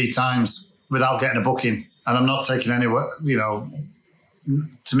 2 or 3 times without getting a booking. And I'm not taking anywhere.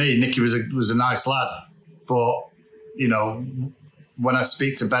 To me, Nicky was a nice lad, but when I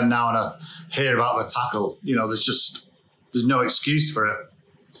speak to Ben now and I hear about the tackle, there's no excuse for it.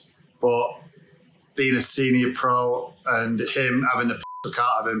 But being a senior pro and him having the piss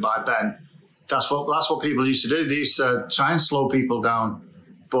out of him by Ben, that's what people used to do. They used to try and slow people down.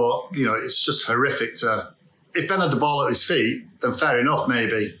 But, it's just horrific if Ben had the ball at his feet, then fair enough,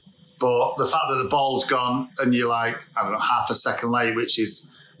 maybe. But the fact that the ball's gone and you're like, I don't know, half a second late, which is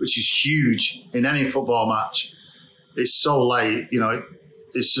huge in any football match. It's so late,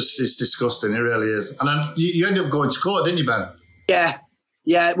 it's disgusting. It really is. And then you end up going to court, didn't you, Ben?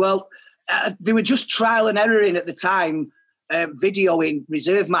 Yeah. Well, they were just trial and erroring at the time, videoing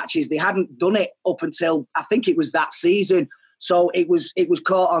reserve matches. They hadn't done it up until I think it was that season. So it was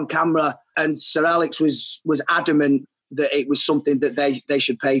caught on camera, and Sir Alex was adamant that it was something that they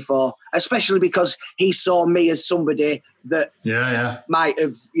should pay for, especially because he saw me as somebody that might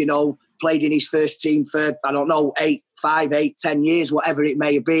have, played in his first team for, I don't know, 5, 8, 10 years, whatever it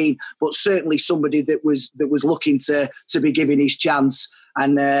may have been, but certainly somebody that was looking to be given his chance.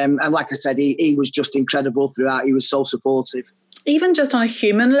 And like I said, he was just incredible throughout. He was so supportive. Even just on a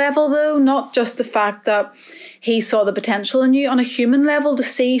human level, though, not just the fact that he saw the potential in you, on a human level, to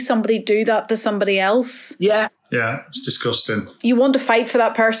see somebody do that to somebody else. Yeah. Yeah, it's disgusting. You want to fight for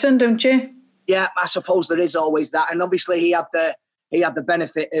that person, don't you? Yeah, I suppose there is always that. And obviously he had the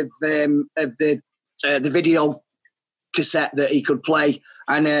benefit of the video cassette that he could play.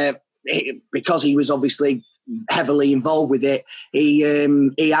 And because he was obviously heavily involved with it, he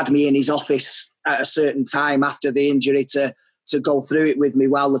had me in his office at a certain time after the injury to go through it with me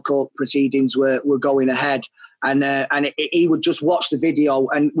while the court proceedings were going ahead. And he would just watch the video,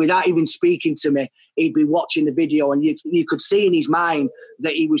 and without even speaking to me, he'd be watching the video, and you could see in his mind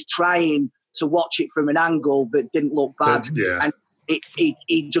that he was trying to watch it from an angle that didn't look bad. And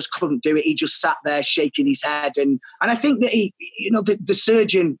he just couldn't do it. He just sat there shaking his head. And I think that the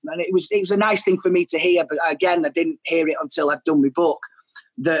surgeon, and it was a nice thing for me to hear, but again, I didn't hear it until I'd done my book,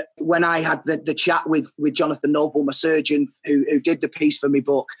 that when I had the chat with Jonathan Noble, my surgeon who did the piece for my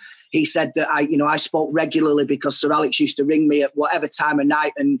book, he said that I spoke regularly because Sir Alex used to ring me at whatever time of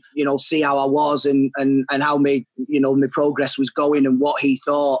night and, see how I was and how my progress was going and what he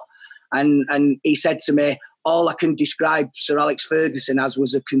thought. And he said to me, all I can describe Sir Alex Ferguson as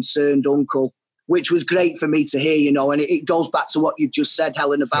was a concerned uncle, which was great for me to hear, and it goes back to what you just said,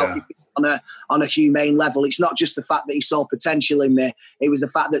 Helen, about on a humane level. It's not just the fact that he saw potential in me. It was the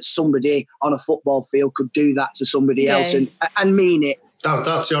fact that somebody on a football field could do that to somebody else and mean it.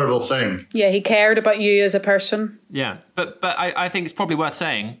 That's the horrible thing. Yeah, he cared about you as a person. Yeah, but I think it's probably worth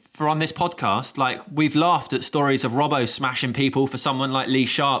saying, for on this podcast, like, we've laughed at stories of Robbo smashing people for someone like Lee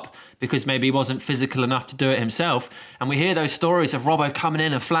Sharp because maybe he wasn't physical enough to do it himself. And we hear those stories of Robbo coming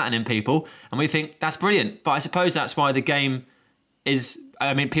in and flattening people, and we think that's brilliant. But I suppose that's why the game is,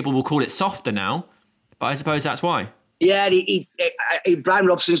 people will call it softer now, but I suppose that's why. Yeah, Brian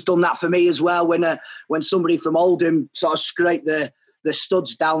Robson's done that for me as well. When somebody from Oldham sort of scraped the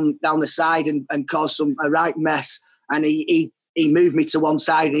studs down the side and caused a right mess, and he moved me to one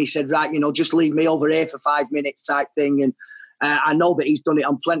side and he said, right, just leave me over here for 5 minutes type thing. And I know that he's done it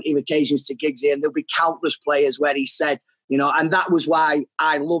on plenty of occasions to Giggsy, and there'll be countless players where he said, and that was why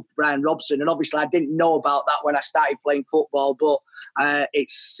I loved Brian Robson. And obviously I didn't know about that when I started playing football, but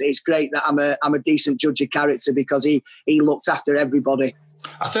it's great that I'm a decent judge of character because he looked after everybody.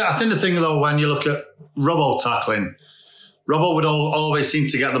 I think the thing though, when you look at Robbo tackling, Robbo would always seem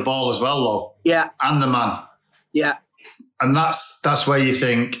to get the ball as well, though. Yeah. And the man. Yeah. And that's where you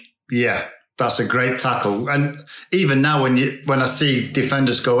think, yeah, that's a great tackle. And even now when I see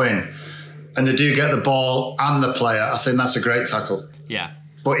defenders go in and they do get the ball and the player, I think that's a great tackle. Yeah.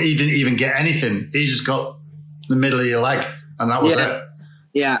 But he didn't even get anything. He just got the middle of your leg and that was it.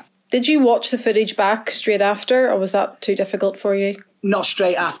 Yeah. Did you watch the footage back straight after, or was that too difficult for you? Not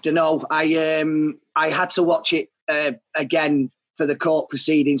straight after, no. I had to watch it again for the court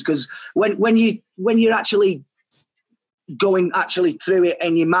proceedings, because when you're actually going through it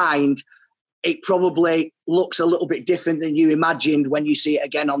in your mind, it probably looks a little bit different than you imagined when you see it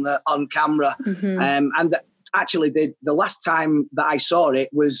again on camera. Mm-hmm. And actually, the last time that I saw it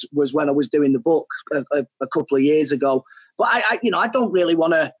was when I was doing the book a couple of years ago. But I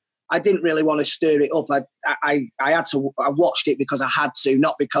didn't really want to stir it up. I watched it because I had to,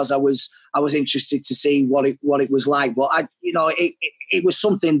 not because I was interested to see what it was like. But it was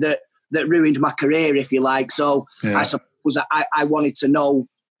something that ruined my career, if you like. So yeah. I suppose I wanted to know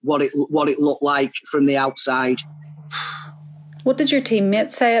what it looked like from the outside. What did your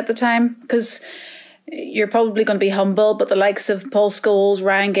teammates say at the time? Because you're probably going to be humble, but the likes of Paul Scholes,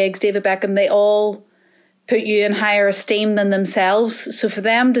 Ryan Giggs, David Beckham, they all put you in higher esteem than themselves. So for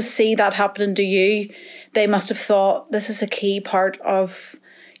them to see that happening to you, they must have thought this is a key part of,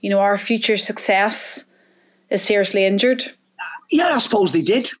 our future success is seriously injured. Yeah, I suppose they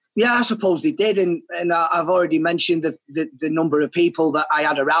did. And I've already mentioned the number of people that I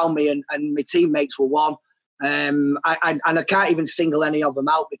had around me, and my teammates were one. And I can't even single any of them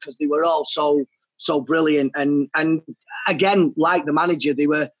out because they were all so brilliant. And again, like the manager, they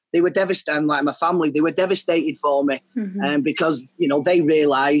were devastated. Like my family, they were devastated for me, because they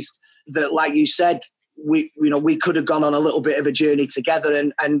realised that, like you said, we could have gone on a little bit of a journey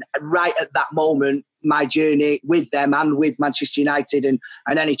together, and right at that moment, my journey with them and with Manchester United and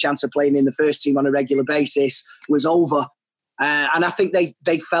any chance of playing in the first team on a regular basis was over. And I think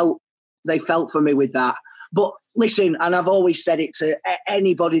they felt for me with that. But listen, and I've always said it to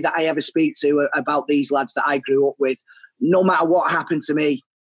anybody that I ever speak to about these lads that I grew up with, no matter what happened to me,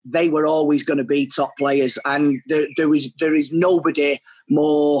 they were always going to be top players. And there is nobody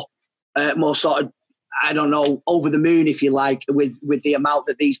more sort of, I don't know, over the moon, if you like, with the amount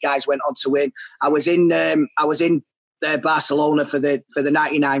that these guys went on to win. I was in Barcelona for the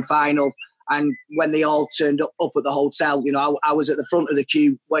 99 final, and when they all turned up at the hotel, I was at the front of the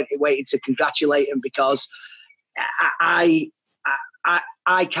queue waiting to congratulate them, because I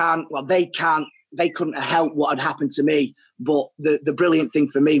can't. Well, they can't. They couldn't help what had happened to me. But the brilliant thing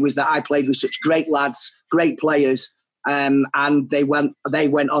for me was that I played with such great lads, great players. And they went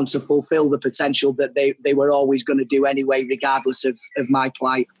on to fulfil the potential that they were always going to do anyway, regardless of my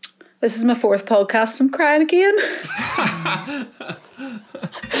plight. This is my fourth podcast. I'm crying again.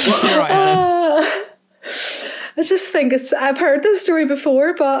 You're right, I just think I've heard this story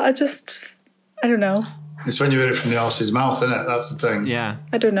before, but I don't know. It's when you hear it from the horse's mouth, isn't it? That's the thing. Yeah.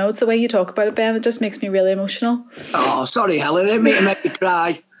 I don't know. It's the way you talk about it, Ben. It just makes me really emotional. Oh, sorry, Helen. It didn't make me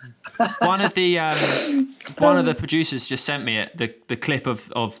cry. One of the producers just sent me the clip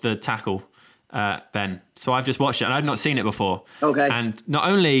of the tackle, Ben. So I've just watched it, and I've not seen it before. Okay. And not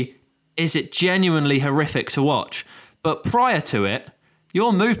only is it genuinely horrific to watch, but prior to it,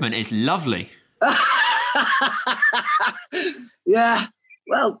 your movement is lovely. Yeah.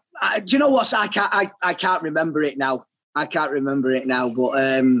 Well, do you know what? I can't remember it now. But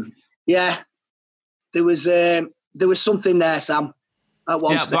yeah, there was something there, Sam.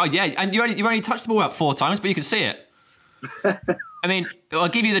 And you only touched the ball about 4 times, but you can see it. I mean, I'll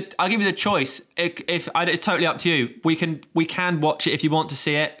give you the choice. It's totally up to you. We can watch it if you want to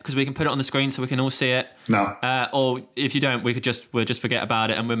see it, because we can put it on the screen so we can all see it. No. Or if you don't, we'll just forget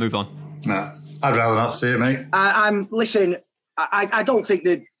about it and we'll move on. No, I'd rather not see it, mate. Listen. I don't think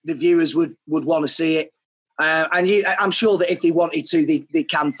that the viewers would want to see it, and I'm sure that if they wanted to, they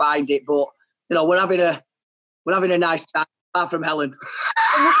can find it. But we're having a nice time. Apart from Helen.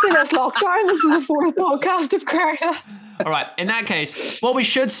 It must be this lockdown. This is the fourth podcast of crying. All right. In that case, what we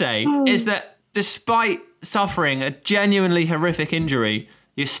should say is that despite suffering a genuinely horrific injury,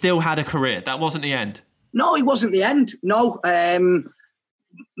 you still had a career. That wasn't the end. No, it wasn't the end. No. The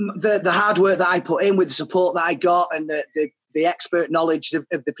hard work that I put in with the support that I got and the expert knowledge of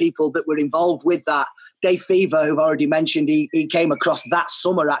the people that were involved with that. Dave Fever, who I've already mentioned, he came across that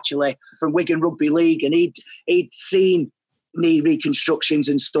summer actually from Wigan Rugby League, and he'd seen knee reconstructions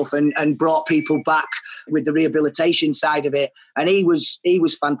and stuff and brought people back with the rehabilitation side of it. And he was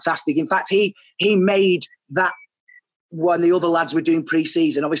fantastic. In fact, he made that when the other lads were doing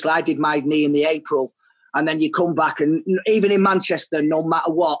pre-season. Obviously, I did my knee in the April. And then you come back, and even in Manchester, no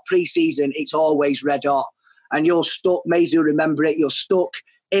matter what, pre-season, it's always red hot. And you're stuck, Maisie will remember it, you're stuck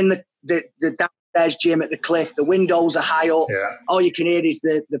in the downstairs gym at the Cliff. The windows are high up. Yeah. All you can hear is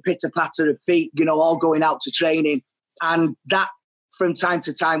the pitter-patter of feet, all going out to training. And that, from time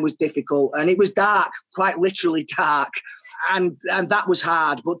to time, was difficult. And it was dark, quite literally dark. And that was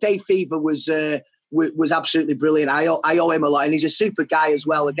hard. But Dave Fever was absolutely brilliant. I owe him a lot. And he's a super guy as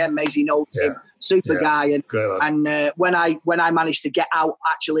well. Again, Maisie knows him. Super guy. And when I managed to get out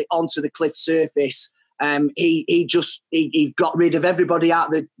actually onto the Cliff surface, he got rid of everybody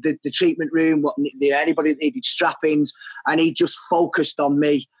out of the treatment room, anybody that needed strappings, and he just focused on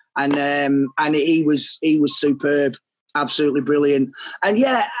me. And he was superb, absolutely brilliant. And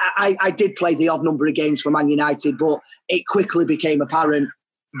yeah, I did play the odd number of games for Man United, but it quickly became apparent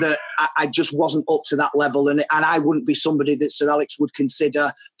that I just wasn't up to that level, and I wouldn't be somebody that Sir Alex would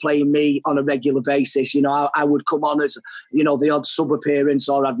consider playing me on a regular basis. I would come on as the odd sub appearance,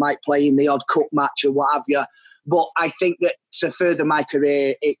 or I might play in the odd cup match or what have you. But I think that to further my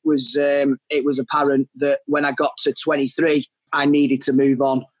career, it was apparent that when I got to 23, I needed to move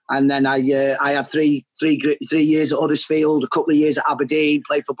on. And then I had three years at Huddersfield, a couple of years at Aberdeen,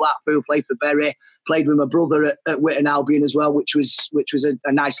 played for Blackpool, played for Bury, played with my brother at Whitton Albion as well, which was a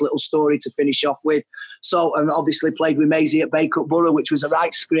nice little story to finish off with. So, and obviously played with Maisie at Bacup Borough, which was a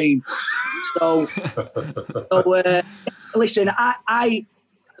right scream. So listen,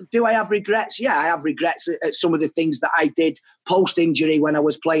 do I have regrets? Yeah, I have regrets at some of the things that I did post-injury when I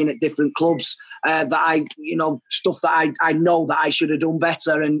was playing at different clubs, stuff that I know that I should have done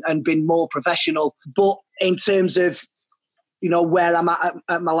better and been more professional. But in terms of, where I'm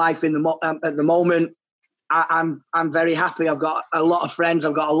at my life at the moment, I'm very happy. I've got a lot of friends.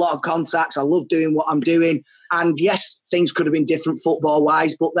 I've got a lot of contacts. I love doing what I'm doing. And yes, things could have been different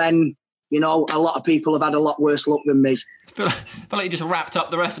football-wise, but then, a lot of people have had a lot worse luck than me. I feel like you just wrapped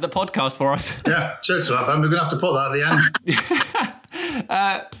up the rest of the podcast for us. Yeah, cheers for that, Ben. We're going to have to put that at the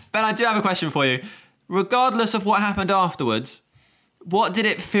end. Ben, I do have a question for you. Regardless of what happened afterwards, what did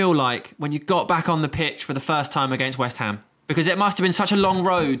it feel like when you got back on the pitch for the first time against West Ham? Because it must have been such a long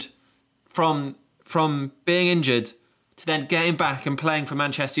road from being injured to then getting back and playing for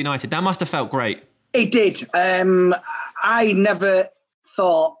Manchester United. That must have felt great. It did. I never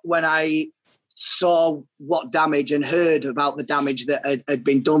thought when I saw what damage and heard about the damage that had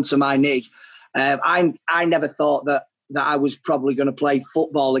been done to my knee, I never thought that I was probably going to play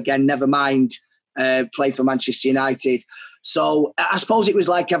football again, never mind play for Manchester United. So I suppose it was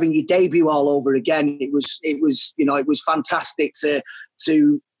like having your debut all over again. It was fantastic to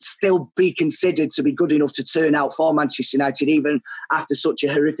still be considered to be good enough to turn out for Manchester United, even after such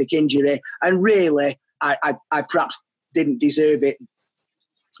a horrific injury. And really, I perhaps didn't deserve it.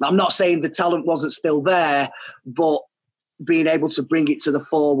 I'm not saying the talent wasn't still there, but being able to bring it to the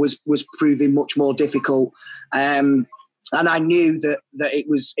fore was proving much more difficult. And I knew that it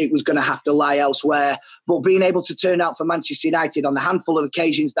was going to have to lie elsewhere. But being able to turn out for Manchester United on the handful of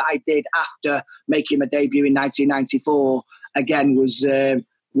occasions that I did after making my debut in 1994, again, was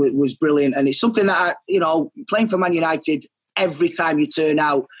brilliant. And it's something that, playing for Man United, every time you turn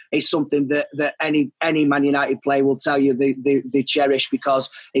out is something that any Man United player will tell you they cherish, because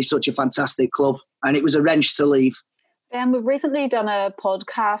it's such a fantastic club. And it was a wrench to leave. We've recently done a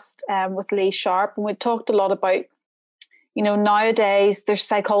podcast with Lee Sharp, and we talked a lot about, nowadays there's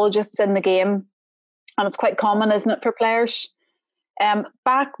psychologists in the game, and it's quite common, isn't it, for players?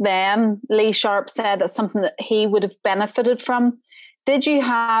 Back then, Lee Sharp said that's something that he would have benefited from. Did you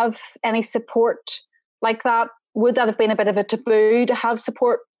have any support like that? Would that have been a bit of a taboo to have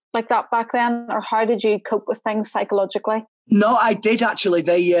support like that back then? Or how did you cope with things psychologically? No, I did actually.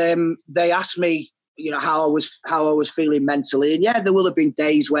 They asked me, how I was feeling mentally. And yeah, there will have been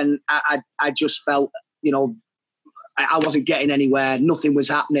days when I just felt, I wasn't getting anywhere. Nothing was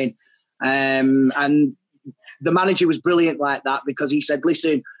happening. And the manager was brilliant like that, because he said,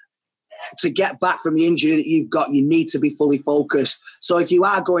 listen, to get back from the injury that you've got, you need to be fully focused. So if you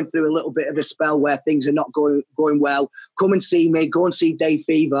are going through a little bit of a spell where things are not going well, come and see me, go and see Dave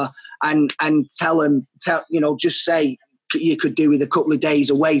Fever and tell him, just say you could do with a couple of days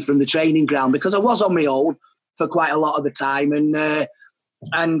away from the training ground, because I was on my own for quite a lot of the time, and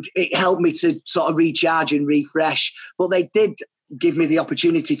it helped me to sort of recharge and refresh. But they did give me the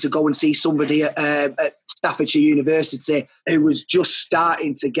opportunity to go and see somebody at Staffordshire University who was just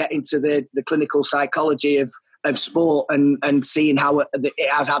starting to get into the clinical psychology of sport and seeing how it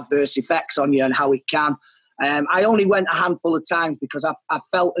has adverse effects on you and how it can. I only went a handful of times because I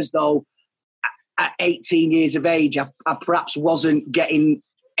felt as though at 18 years of age, I perhaps wasn't getting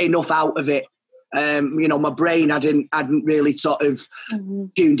enough out of it. My brain hadn't really sort of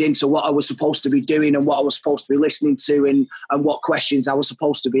tuned into what I was supposed to be doing and what I was supposed to be listening to and what questions I was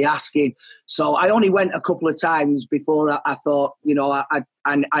supposed to be asking. So I only went a couple of times before I thought,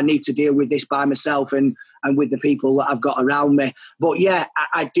 I need to deal with this by myself and with the people that I've got around me. But yeah,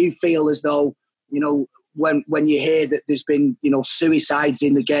 I do feel as though, when you hear that there's been, suicides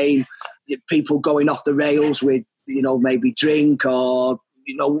in the game, people going off the rails with, maybe drink or,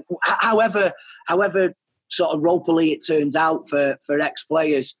 however sort of ropily it turns out for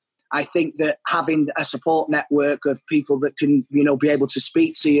ex-players, I think that having a support network of people that can, be able to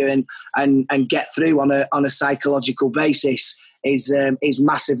speak to you and get through on a psychological basis is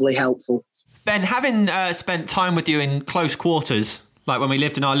massively helpful. Ben, having spent time with you in close quarters, like when we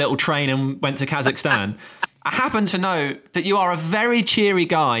lived in our little train and went to Kazakhstan, I happen to know that you are a very cheery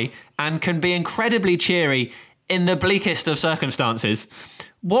guy and can be incredibly cheery in the bleakest of circumstances.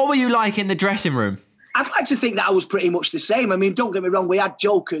 What were you like in the dressing room? I'd like to think that I was pretty much the same. I mean, don't get me wrong, we had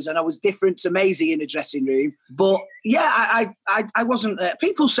jokers and I was different to Maisie in the dressing room. But yeah, I wasn't...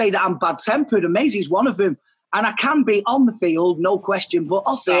 people say that I'm bad-tempered and Maisie's one of them. And I can be on the field, no question, but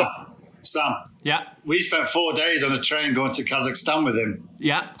Sam. Yeah. We spent 4 days on a train going to Kazakhstan with him.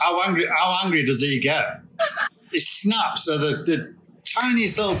 Yeah. How angry does he get? His snaps are the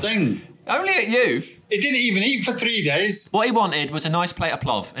tiniest little thing. Only at you. He didn't even eat for 3 days. What he wanted was a nice plate of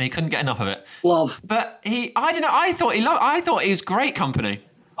plov, and he couldn't get enough of it. Plov. But I don't know. I thought he was great company.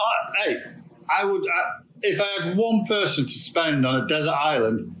 Hey, I would. If I had one person to spend on a desert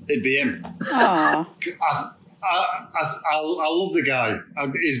island, it'd be him. Aww. I love the guy.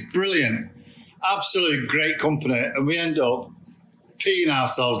 He's brilliant. Absolute great company. And we end up peeing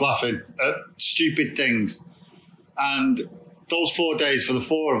ourselves laughing at stupid things. And those 4 days for the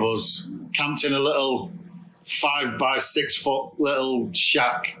four of us, camped in a little 5 by 6 foot little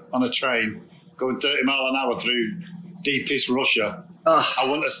shack on a train, going 30 mile an hour through deepest Russia. I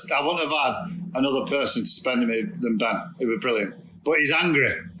wouldn't have had another person to spend it than Ben. It was brilliant. But he's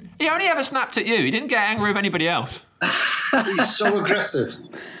angry. He only ever snapped at you. He didn't get angry with anybody else. He's so aggressive.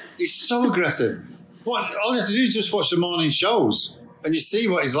 What all you have to do is just watch the morning shows and you see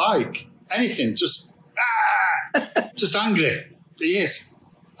what he's like. Anything, just angry. He is.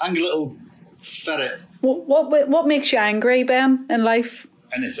 Angry little ferret. What makes you angry, Ben, in life?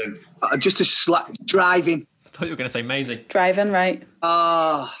 Anything. Just driving. I thought you were going to say Maisie. Driving, right.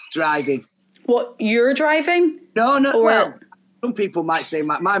 Driving. What, you're driving? No. Or... Well, some people might say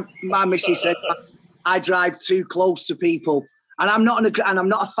my missus said I drive too close to people, and I'm not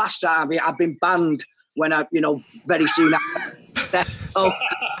a fast driver. I've been banned when very soon after. What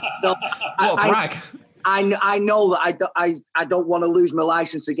a brag! I know that I don't want to lose my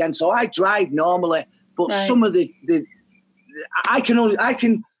license again, so I drive normally. But right. Some of the I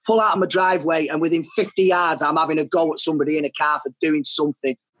can pull out of my driveway and within 50 yards I'm having a go at somebody in a car for doing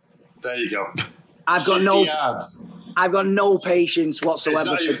something. There you go. I've got no patience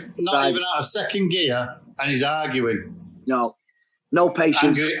whatsoever. Not even out of second gear, and he's arguing. No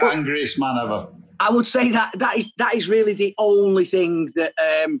patience. Angriest man ever. I would say that is really the only thing that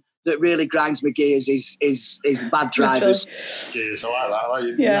really grinds my gears is bad drivers. Gears, I like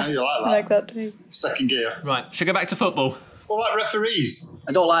that. You like that. I like that too. Second gear. Right, should we go back to football? What about referees?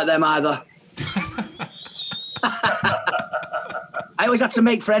 I don't like them either. I always had to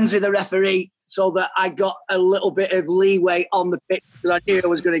make friends with the referee so that I got a little bit of leeway on the pitch because I knew I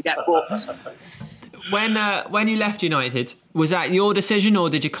was going to get booked. When you left United, was that your decision or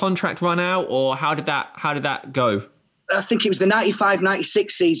did your contract run out or how did that go? I think it was the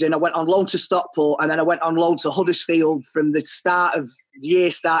 95-96 season. I went on loan to Stockport and then I went on loan to Huddersfield from the start of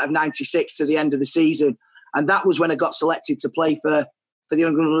 96 to the end of the season. And that was when I got selected to play for the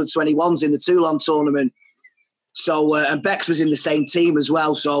under-21s in the Toulon tournament. So, and Bex was in the same team as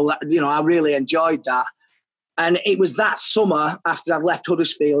well. So, I really enjoyed that. And it was that summer after I left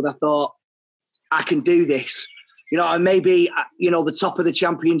Huddersfield, I thought, I can do this. and maybe, the top of the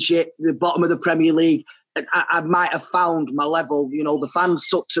Championship, the bottom of the Premier League, I might have found my level. The fans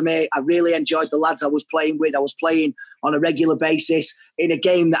took to me. I really enjoyed the lads I was playing with. I was playing on a regular basis in a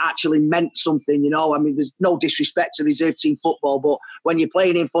game that actually meant something. I mean, there's no disrespect to reserve team football, but when you're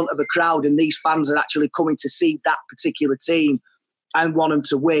playing in front of a crowd and these fans are actually coming to see that particular team and want them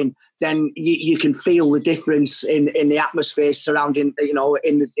to win, then you can feel the difference in the atmosphere surrounding,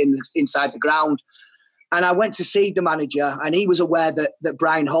 inside the ground. And I went to see the manager, and he was aware that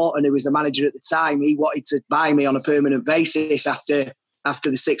Brian Horton, who was the manager at the time, he wanted to buy me on a permanent basis after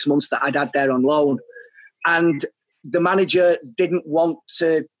the 6 months that I'd had there on loan. And the manager didn't want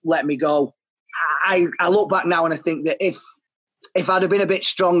to let me go. I look back now and I think that if I'd have been a bit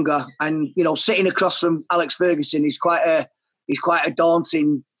stronger, and sitting across from Alex Ferguson is quite a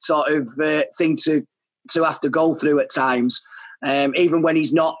daunting sort of thing to have to go through at times. Even when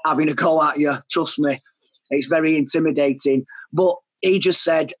he's not having a go at you, trust me. It's very intimidating. But he just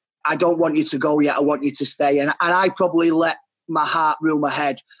said, I don't want you to go yet. I want you to stay. And I probably let my heart rule my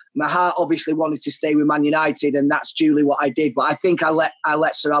head. My heart obviously wanted to stay with Man United, and that's duly what I did. But I think I let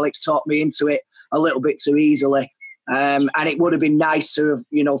Sir Alex talk me into it a little bit too easily. And it would have been nice to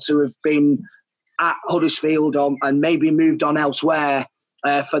have been at Huddersfield and maybe moved on elsewhere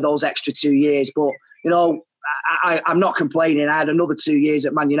for those extra 2 years. But, I'm not complaining. I had another 2 years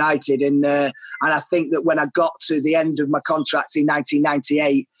at Man United, and I think that when I got to the end of my contract in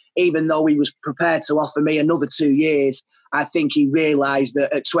 1998, even though he was prepared to offer me another 2 years, I think he realised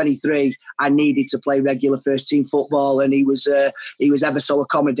that at 23 I needed to play regular first team football, and he was ever so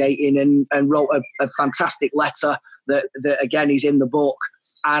accommodating and wrote a fantastic letter that again is in the book.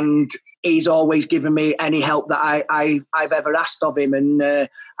 And he's always given me any help that I've ever asked of him, and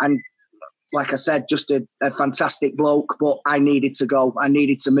like I said, just a fantastic bloke. But I needed to go. I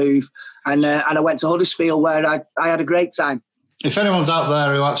needed to move. And I went to Huddersfield, where I had a great time. If anyone's out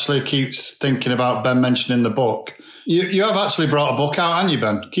there who actually keeps thinking about Ben mentioning the book, you have actually brought a book out, haven't you,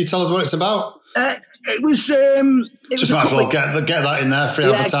 Ben? Can you tell us what it's about? It was... Just might as well get that in there,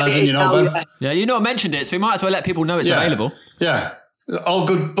 free advertising, Ben. Yeah, you not mentioned it, so we might as well let people know it's available. Yeah. All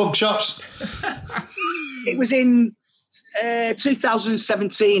good bookshops. It was in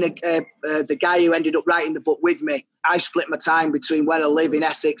 2017, the guy who ended up writing the book with me, I split my time between where I live in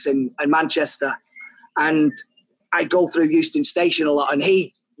Essex and Manchester, and I go through Euston Station a lot, and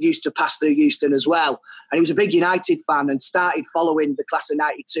he used to pass through Euston as well, and he was a big United fan and started following the class of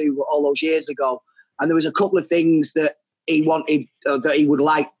 92 all those years ago, and there was a couple of things that he wanted, that he would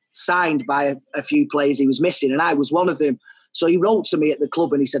like signed by a few players he was missing, and I was one of them. So he wrote to me at the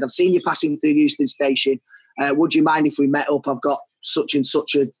club and he said, I've seen you passing through Euston Station. Would you mind if we met up? I've got such and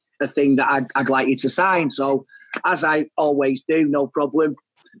such a thing that I'd like you to sign. So as I always do, no problem.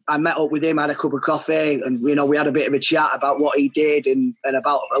 I met up with him, had a cup of coffee, and we had a bit of a chat about what he did and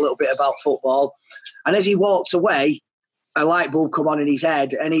about a little bit about football. And as he walked away, a light bulb come on in his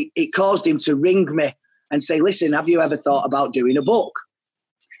head, and it caused him to ring me and say, listen, have you ever thought about doing a book?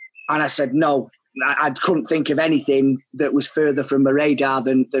 And I said, no. I couldn't think of anything that was further from my radar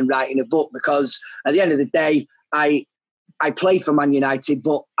than writing a book, because at the end of the day, I played for Man United,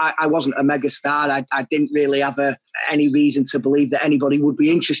 but I wasn't a megastar. I didn't really have any reason to believe that anybody would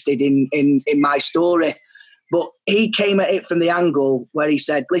be interested in my story. But he came at it from the angle where he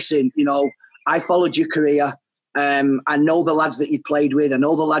said, listen, I followed your career. I know the lads that you played with. I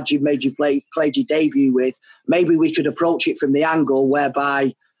know the lads you've played your debut with. Maybe we could approach it from the angle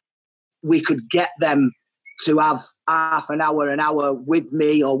whereby we could get them to have half an hour with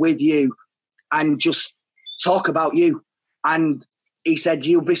me or with you and just talk about you. And he said,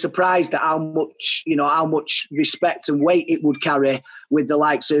 you'll be surprised at how much respect and weight it would carry with the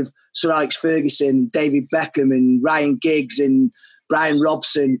likes of Sir Alex Ferguson, David Beckham and Ryan Giggs and Brian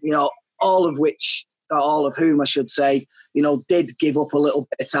Robson, all of whom I should say, did give up a little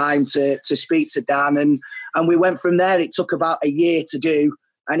bit of time to speak to Dan. And we went from there. It took about a year to do.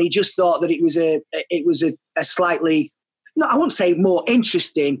 And he just thought that it was a slightly, no, I wouldn't say more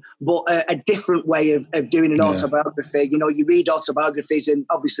interesting, but a different way of doing an autobiography. You read autobiographies and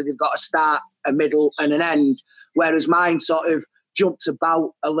obviously they've got a start, a middle and an end, whereas mine sort of jumped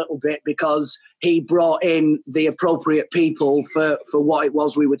about a little bit because he brought in the appropriate people for what it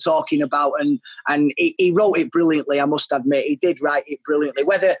was we were talking about. And he wrote it brilliantly, I must admit. He did write it brilliantly.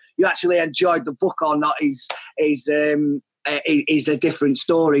 Whether you actually enjoyed the book or not is a different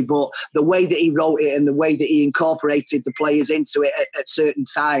story, but the way that he wrote it and the way that he incorporated the players into it at certain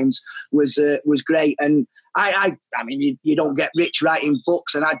times was great. And I mean, you don't get rich writing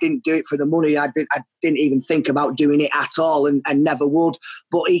books, and I didn't do it for the money. I didn't even think about doing it at all, and never would.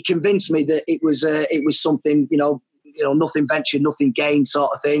 But he convinced me that it was something, nothing ventured, nothing gained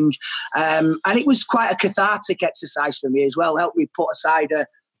sort of thing. And it was quite a cathartic exercise for me as well. Helped me put aside a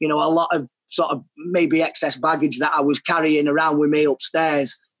lot of sort of maybe excess baggage that I was carrying around with me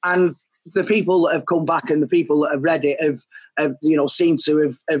upstairs. And the people that have come back and the people that have read it have seemed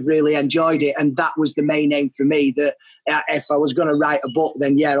to have really enjoyed it. And that was the main aim for me, that if I was going to write a book,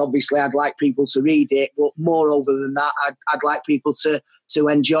 then yeah, obviously I'd like people to read it. But moreover than that, I'd like people to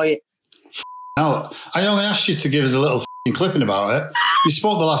enjoy it. Now, I only asked you to give us a little clipping about it. You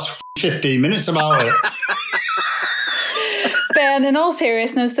spoke the last 15 minutes about it. Ben, in all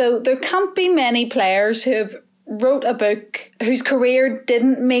seriousness, though, there can't be many players who have wrote a book whose career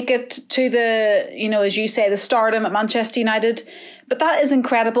didn't make it to the, as you say, the stardom at Manchester United. But that is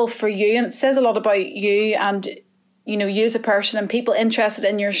incredible for you, and it says a lot about you and, you as a person and people interested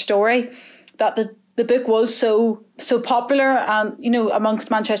in your story, that the book was so popular and, amongst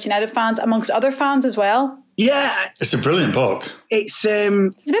Manchester United fans, amongst other fans as well. Yeah. It's a brilliant book. It's a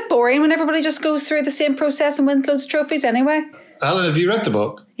bit boring when everybody just goes through the same process and wins loads of trophies anyway. Helen, have you read the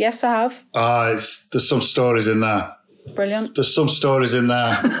book? Yes, I have. There's some stories in there. Brilliant. There's some stories in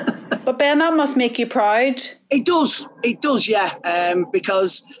there. But Ben, that must make you proud. It does, yeah.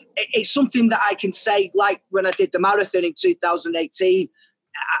 Because it's something that I can say, like when I did the marathon in 2018,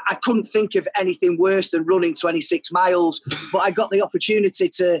 I couldn't think of anything worse than running 26 miles. But I got the opportunity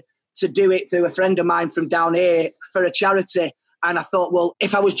to do it through a friend of mine from down here for a charity. And I thought, well,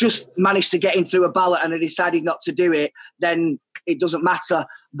 if I was just managed to get in through a ballot and I decided not to do it, then it doesn't matter.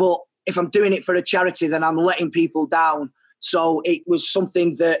 But if I'm doing it for a charity, then I'm letting people down. So it was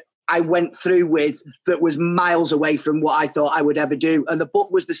something that I went through with that was miles away from what I thought I would ever do. And the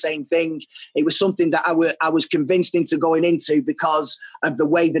book was the same thing. It was something that I was convinced into going into because of the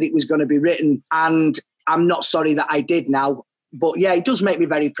way that it was going to be written. And I'm not sorry that I did now. But yeah, it does make me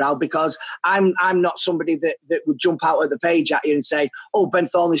very proud because I'm not somebody that would jump out at the page at you and say, oh, Ben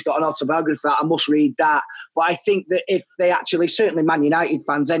Thornley's got an autobiography out, I must read that. But I think that if they actually, certainly Man United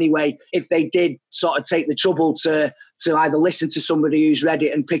fans anyway, if they did sort of take the trouble to either listen to somebody who's read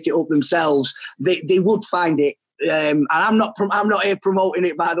it and pick it up themselves, they would find it. And I'm not here promoting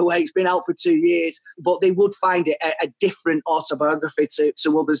it, by the way. It's been out for 2 years, but they would find it a different autobiography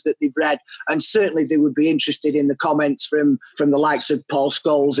to others that they've read, and certainly they would be interested in the comments from the likes of Paul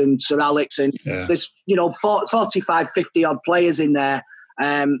Scholes and Sir Alex, and there's 45, 50 odd players in there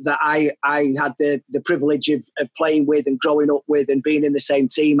that I had the privilege of playing with and growing up with and being in the same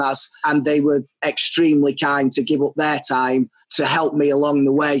team as, and they were extremely kind to give up their time to help me along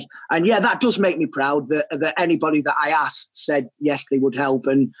the way. And yeah, that does make me proud that anybody that I asked said yes, they would help.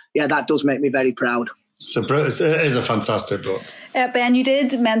 And yeah, that does make me very proud. It is a fantastic book. Ben, you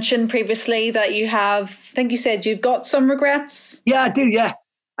did mention previously that you have, I think you said you've got some regrets. Yeah, I do. Yeah,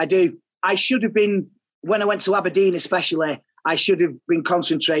 I do. I should have been, when I went to Aberdeen especially, I should have been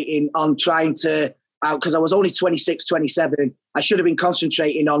concentrating on trying to, because I was only 26, 27, I should have been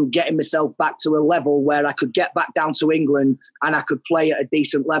concentrating on getting myself back to a level where I could get back down to England and I could play at a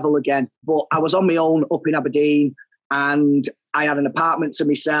decent level again. But I was on my own up in Aberdeen and I had an apartment to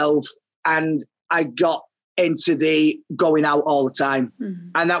myself and I got into the going out all the time. Mm-hmm.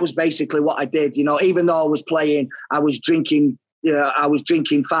 And that was basically what I did. Even though I was playing, I was drinking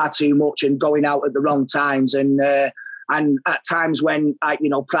far too much and going out at the wrong times. And at times when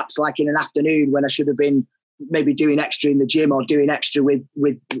perhaps like in an afternoon when I should have been maybe doing extra in the gym or doing extra with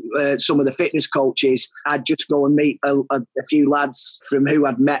some of the fitness coaches, I'd just go and meet a few lads from who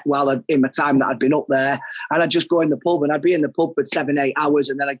I'd met in my time that I'd been up there. And I'd just go in the pub and I'd be in the pub for 7-8 hours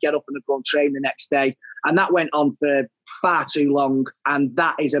and then I'd get up and I'd go and train the next day. And that went on for far too long. And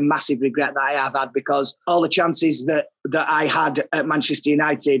that is a massive regret that I have had, because all the chances that I had at Manchester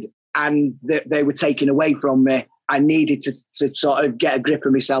United and that they were taken away from me, I needed to sort of get a grip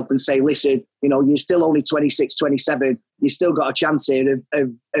of myself and say, listen, you're still only 26, 27. You still got a chance here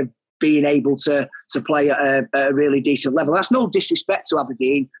of being able to play at a really decent level. That's no disrespect to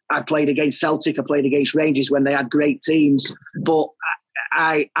Aberdeen. I played against Celtic. I played against Rangers when they had great teams. But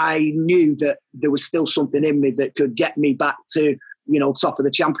I knew that there was still something in me that could get me back to, top of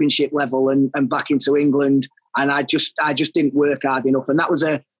the Championship level and back into England. And I just didn't work hard enough. And that was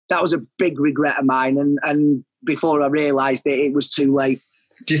a big regret of mine. And before I realised it was too late.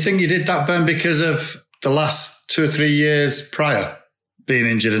 Do you think you did that, Ben, because of the last 2 or 3 years prior being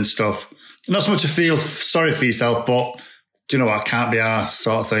injured and stuff? Not so much to feel sorry for yourself, but do you know what, I can't be arsed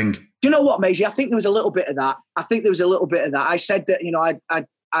sort of thing. Do you know what, Maisie? I think there was a little bit of that. I said that,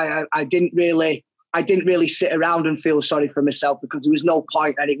 I didn't really I didn't really sit around and feel sorry for myself because there was no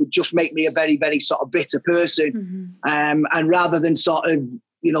point, and it would just make me a very, very sort of bitter person. And rather than sort of,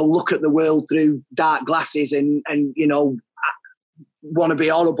 look at the world through dark glasses and want to be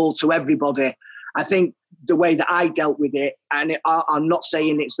horrible to everybody, I think the way that I dealt with it, and I'm not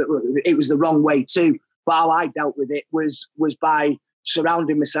saying it was the wrong way too, but how I dealt with it was by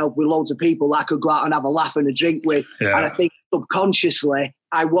surrounding myself with loads of people that I could go out and have a laugh and a drink with. Yeah. And I think subconsciously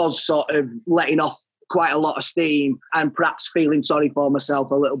I was sort of letting off quite a lot of steam and perhaps feeling sorry for myself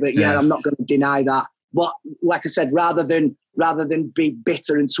a little bit. Yeah, I'm not going to deny that. But like I said, rather than be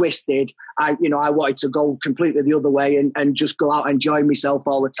bitter and twisted, I wanted to go completely the other way and just go out and enjoy myself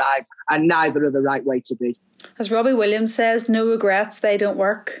all the time. And neither are the right way to be. As Robbie Williams says, no regrets, they don't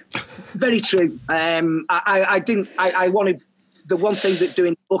work. Very true. I wanted, the one thing that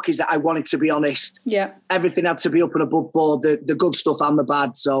doing the book is that I wanted to be honest. Yeah. Everything had to be up and above board, the good stuff and the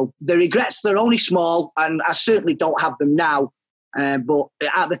bad. So the regrets, they're only small, and I certainly don't have them now. But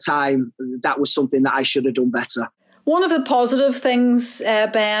at the time, that was something that I should have done better. One of the positive things,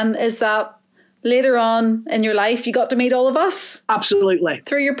 Ben, is that later on in your life, you got to meet all of us. Absolutely.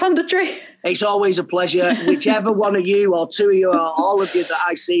 Through your punditry. It's always a pleasure. Whichever one of you or two of you or all of you that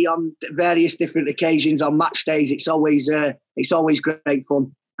I see on various different occasions on match days, it's always great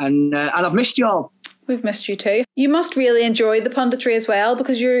fun. And I've missed you all. We've missed you too. You must really enjoy the punditry as well,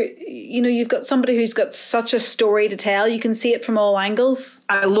 because you've got somebody who's got such a story to tell. You can see it from all angles.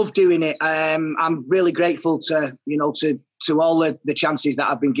 I love doing it. I'm really grateful to all the chances that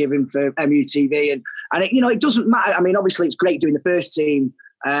I've been given for MUTV, and it doesn't matter. I mean, obviously it's great doing the first team,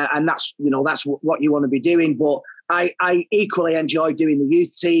 and that's what you want to be doing. But I equally enjoy doing the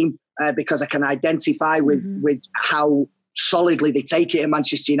youth team because I can identify with how solidly they take it at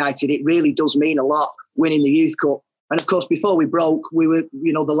Manchester United. It really does mean a lot winning the Youth Cup. And of course, before we broke, we were,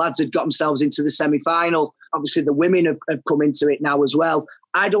 the lads had got themselves into the semi-final. Obviously, the women have come into it now as well.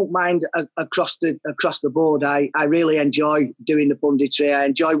 I don't mind across the board. I really enjoy doing the punditry. I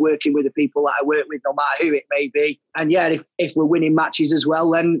enjoy working with the people that I work with, no matter who it may be. And yeah, if we're winning matches as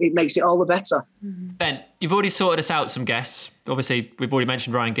well, then it makes it all the better. Ben, you've already sorted us out some guests. Obviously, we've already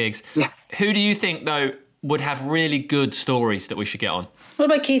mentioned Ryan Giggs. Yeah. Who do you think, though, would have really good stories that we should get on? What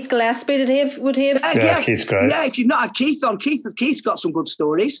about Keith Gillespie? Would he have? Yeah, Keith's great. Yeah, if you've not had Keith on, Keith's got some good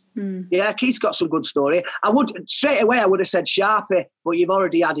stories. Yeah, Keith's got some good story. I would have said Sharpie, but you've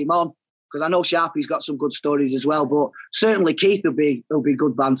already had him on, because I know Sharpie's got some good stories as well. But certainly Keith will be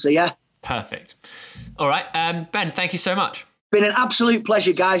good banter. Yeah. Perfect. All right, Ben, thank you so much. Been an absolute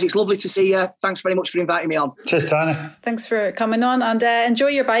pleasure, guys. It's lovely to see you. Thanks very much for inviting me on. Cheers, Tiny. Thanks for coming on, and enjoy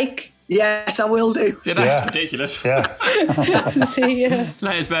your bike. Yes, I will do. Yeah, that's ridiculous. Yeah. See you.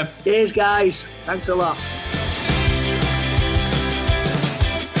 Thanks, Ben. Cheers, guys. Thanks a lot.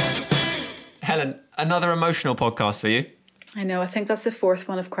 Helen, another emotional podcast for you. I know, I think that's the fourth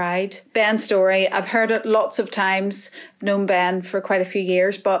one I've cried. Ben's story, I've heard it lots of times. I've known Ben for quite a few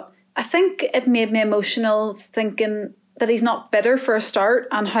years, but I think it made me emotional thinking that he's not bitter for a start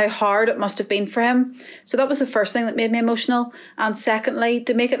and how hard it must have been for him. So that was the first thing that made me emotional. And secondly,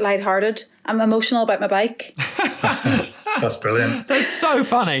 to make it lighthearted, I'm emotional about my bike. That's brilliant. That's so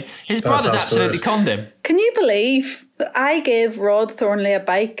funny. His brother's absolutely conned him. Can you believe that I gave Rod Thornley a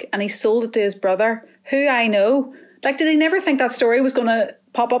bike and he sold it to his brother, who I know? Like, did he never think that story was going to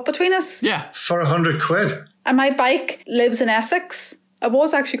pop up between us? Yeah. For £100. And my bike lives in Essex. I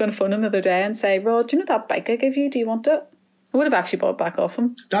was actually going to phone him the other day and say, Rod, do you know that bike I gave you? Do you want it? I would have actually bought it back off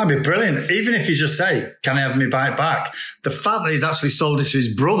him. That'd be brilliant. Even if you just say, can I have my bike back? The fact that he's actually sold it to his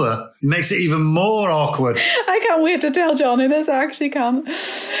brother makes it even more awkward. I can't wait to tell Johnny this. I actually can't.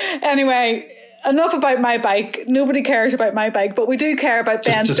 Anyway, enough about my bike. Nobody cares about my bike, but we do care about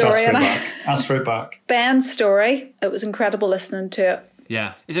Ben's just story. Ask for it back. Ben's story. It was incredible listening to it.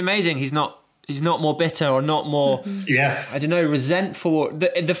 Yeah. It's amazing. He's not more bitter or not more, I don't know, resentful.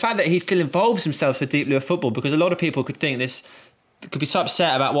 The fact that he still involves himself so deeply with football, because a lot of people could think this, could be so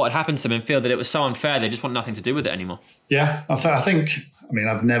upset about what had happened to them and feel that it was so unfair, they just want nothing to do with it anymore. Yeah, I think,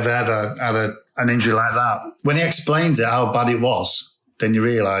 I've never ever had an injury like that. When he explains it, how bad it was, then you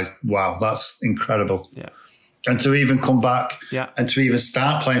realise, wow, that's incredible. Yeah. And to even come back and to even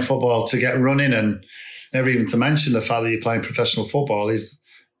start playing football, to get running, and never even to mention the fact that you're playing professional football is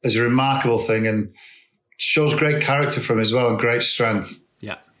a remarkable thing, and shows great character from him as well, and great strength.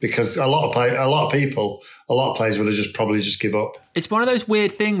 Yeah, because a lot of players would have probably give up. It's one of those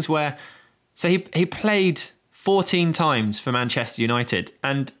weird things where, so he played 14 times for Manchester United,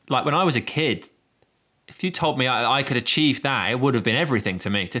 and like when I was a kid, if you told me I could achieve that, it would have been everything to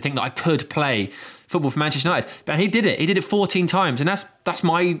me. To think that I could play football for Manchester United. But he did it. He did it 14 times, and that's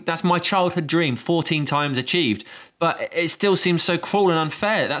my childhood dream. 14 times achieved. But it still seems so cruel and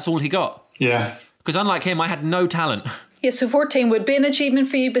unfair. That's all he got. Yeah. Because unlike him, I had no talent. Yeah, so 14 would be an achievement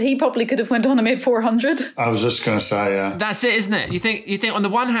for you, but he probably could have went on and made 400. I was just going to say, yeah. That's it, isn't it? You think on the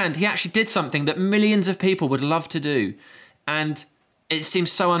one hand, he actually did something that millions of people would love to do, and it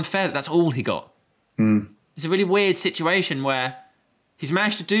seems so unfair that that's all he got. It's a really weird situation where he's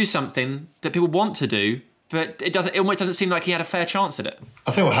managed to do something that people want to do, but it almost doesn't seem like he had a fair chance at it.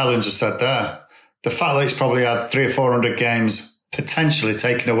 I think what Helen just said there, the fact that he's probably had 300 or 400 games potentially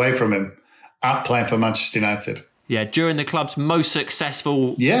taken away from him at playing for Manchester United. Yeah, during the club's most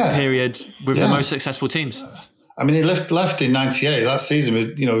successful period with the most successful teams. I mean, he left in 98. That season,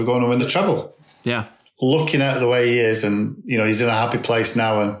 we're going to win the treble. Yeah. Looking at the way he is, and, he's in a happy place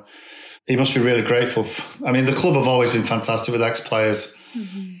now, and he must be really grateful. I mean, the club have always been fantastic with ex-players.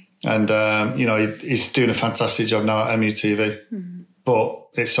 And, he's doing a fantastic job now at MUTV. But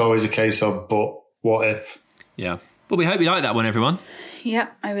it's always a case of, but what if? Yeah. Well, we hope you like that one, everyone. Yeah,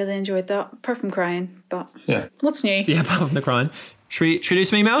 I really enjoyed that. Apart from crying, but what's new? Yeah, apart from the crying. Should we do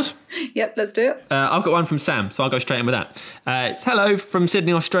some emails? Yep, let's do it. I've got one from Sam, so I'll go straight in with that. It's hello from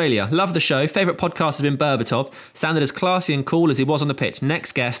Sydney, Australia. Love the show. Favourite podcast has been Berbatov. Sounded as classy and cool as he was on the pitch.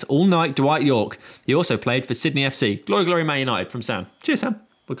 Next guest, all night, Dwight Yorke. He also played for Sydney FC. Glory, glory, Man United from Sam. Cheers, Sam.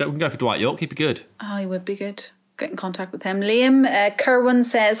 We can go for Dwight Yorke. He'd be good. Oh, he would be good. Get in contact with him. Liam Kerwin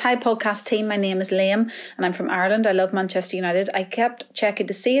says, hi podcast team, my name is Liam and I'm from Ireland. I love Manchester United. I kept checking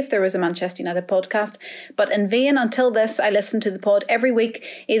to see if there was a Manchester United podcast, but in vain. Until this, I listen to the pod every week,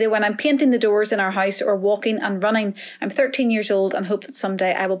 either when I'm painting the doors in our house or walking and running. I'm 13 years old and hope that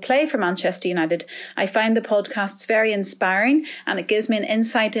someday I will play for Manchester United. I find the podcasts very inspiring and it gives me an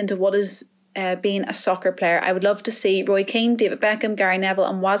insight into what is being a soccer player. I would love to see Roy Keane, David Beckham, Gary Neville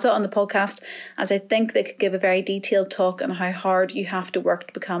and Wazza on the podcast, as I think they could give a very detailed talk on how hard you have to work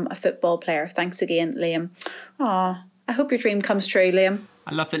to become a football player. Thanks again, Liam. Aw, I hope your dream comes true, Liam.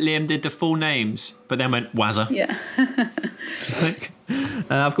 I love that Liam did the full names, but then went Wazza. Yeah.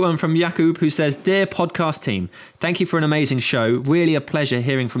 I've got one from Jakub who says, Dear podcast team, thank you for an amazing show. Really a pleasure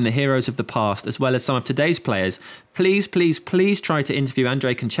hearing from the heroes of the past as well as some of today's players. Please, please, please try to interview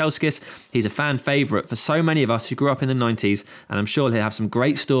Andrei Kanchelskis. He's a fan favourite for so many of us who grew up in the 90s, and I'm sure he'll have some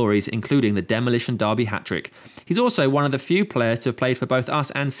great stories, including the Demolition Derby hat-trick. He's also one of the few players to have played for both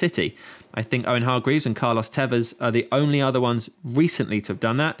us and City. I think Owen Hargreaves and Carlos Tevez are the only other ones recently to have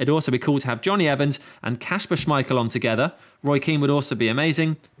done that. It'd also be cool to have Johnny Evans and Kasper Schmeichel on together. Roy Keane would also be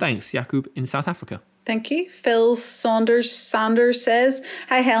amazing. Thanks, Jakub in South Africa. Thank you. Phil Sanders says,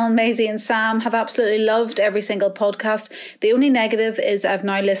 hi Helen, Maisie and Sam, have absolutely loved every single podcast. The only negative is I've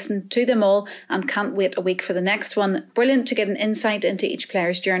now listened to them all and can't wait a week for the next one. Brilliant to get an insight into each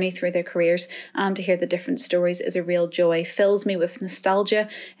player's journey through their careers, and to hear the different stories is a real joy. Fills me with nostalgia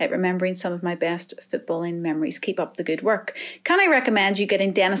at remembering some of my best footballing memories. Keep up the good work. Can I recommend you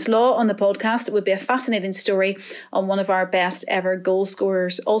getting Dennis Law on the podcast? It would be a fascinating story on one of our best ever goal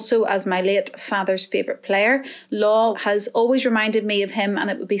scorers. Also, as my late father's favourite player, Law has always reminded me of him, and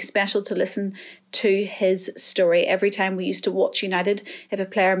it would be special to listen to his story. Every time we used to watch United, if a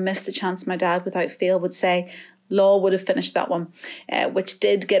player missed a chance, my dad without fail would say Law would have finished that one, which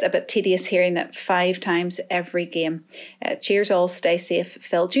did get a bit tedious hearing that 5 times every game. Cheers all, stay safe,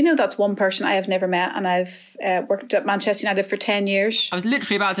 Phil. Do you know that's one person I have never met, and I've worked at Manchester United for 10 years. I was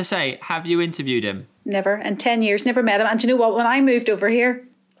literally about to say, have you interviewed him? Never, in 10 years, never met him. And do you know what, when I moved over here,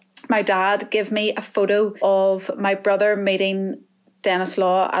 my dad gave me a photo of my brother meeting Dennis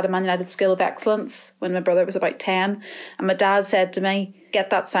Law at a Man United School of Excellence when my brother was about 10. And my dad said to me,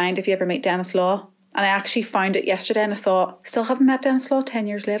 get that signed if you ever meet Dennis Law. And I actually found it yesterday and I thought, still haven't met Dennis Law 10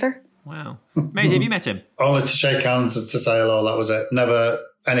 years later. Wow. Maisie, have you met him? Only to shake hands and to say hello, that was it. Never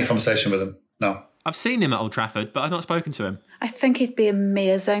any conversation with him, no. I've seen him at Old Trafford, but I've not spoken to him. I think he'd be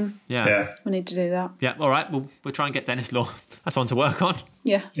amazing. Yeah. We need to do that. Yeah, all right. We'll try and get Dennis Law. That's one to work on.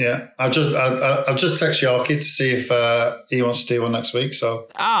 Yeah. Yeah. I've just text Yorkie to see if he wants to do one next week. So.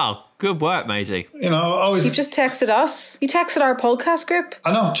 Oh, good work, Maisie. Always. You just texted us. You texted our podcast group.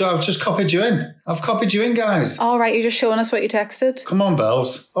 I know. I've just copied you in. I've copied you in, guys. All right. You're just showing us what you texted. Come on,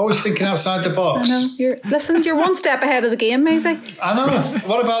 Bells. Always thinking outside the box. I know. You're one step ahead of the game, Maisie. I know.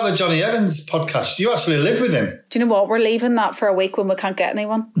 What about the Johnny Evans podcast? You actually live with him. Do you know what? We're leaving that for a week when we can't get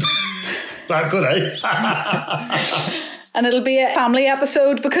anyone. That good, eh? And it'll be a family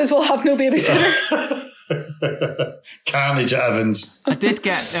episode because we'll have no babysitter. Carnage at Evans. I did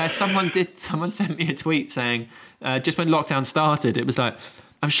get someone sent me a tweet saying just when lockdown started, it was like,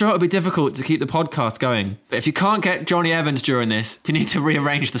 I'm sure it'll be difficult to keep the podcast going. But if you can't get Johnny Evans during this, you need to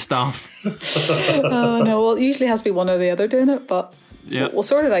rearrange the staff. Oh, no. Well, it usually has to be one or the other doing it, but we'll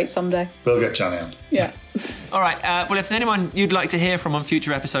sort it out someday. We'll get Johnny on. Yeah. All right. Well, if there's anyone you'd like to hear from on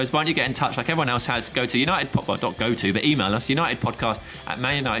future episodes, why don't you get in touch like everyone else has? Go to but email us,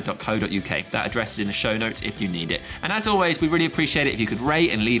 unitedpodcast@manunited.co.uk. That address is in the show notes if you need it. And as always, we really appreciate it if you could rate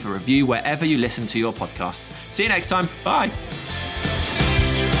and leave a review wherever you listen to your podcasts. See you next time. Bye.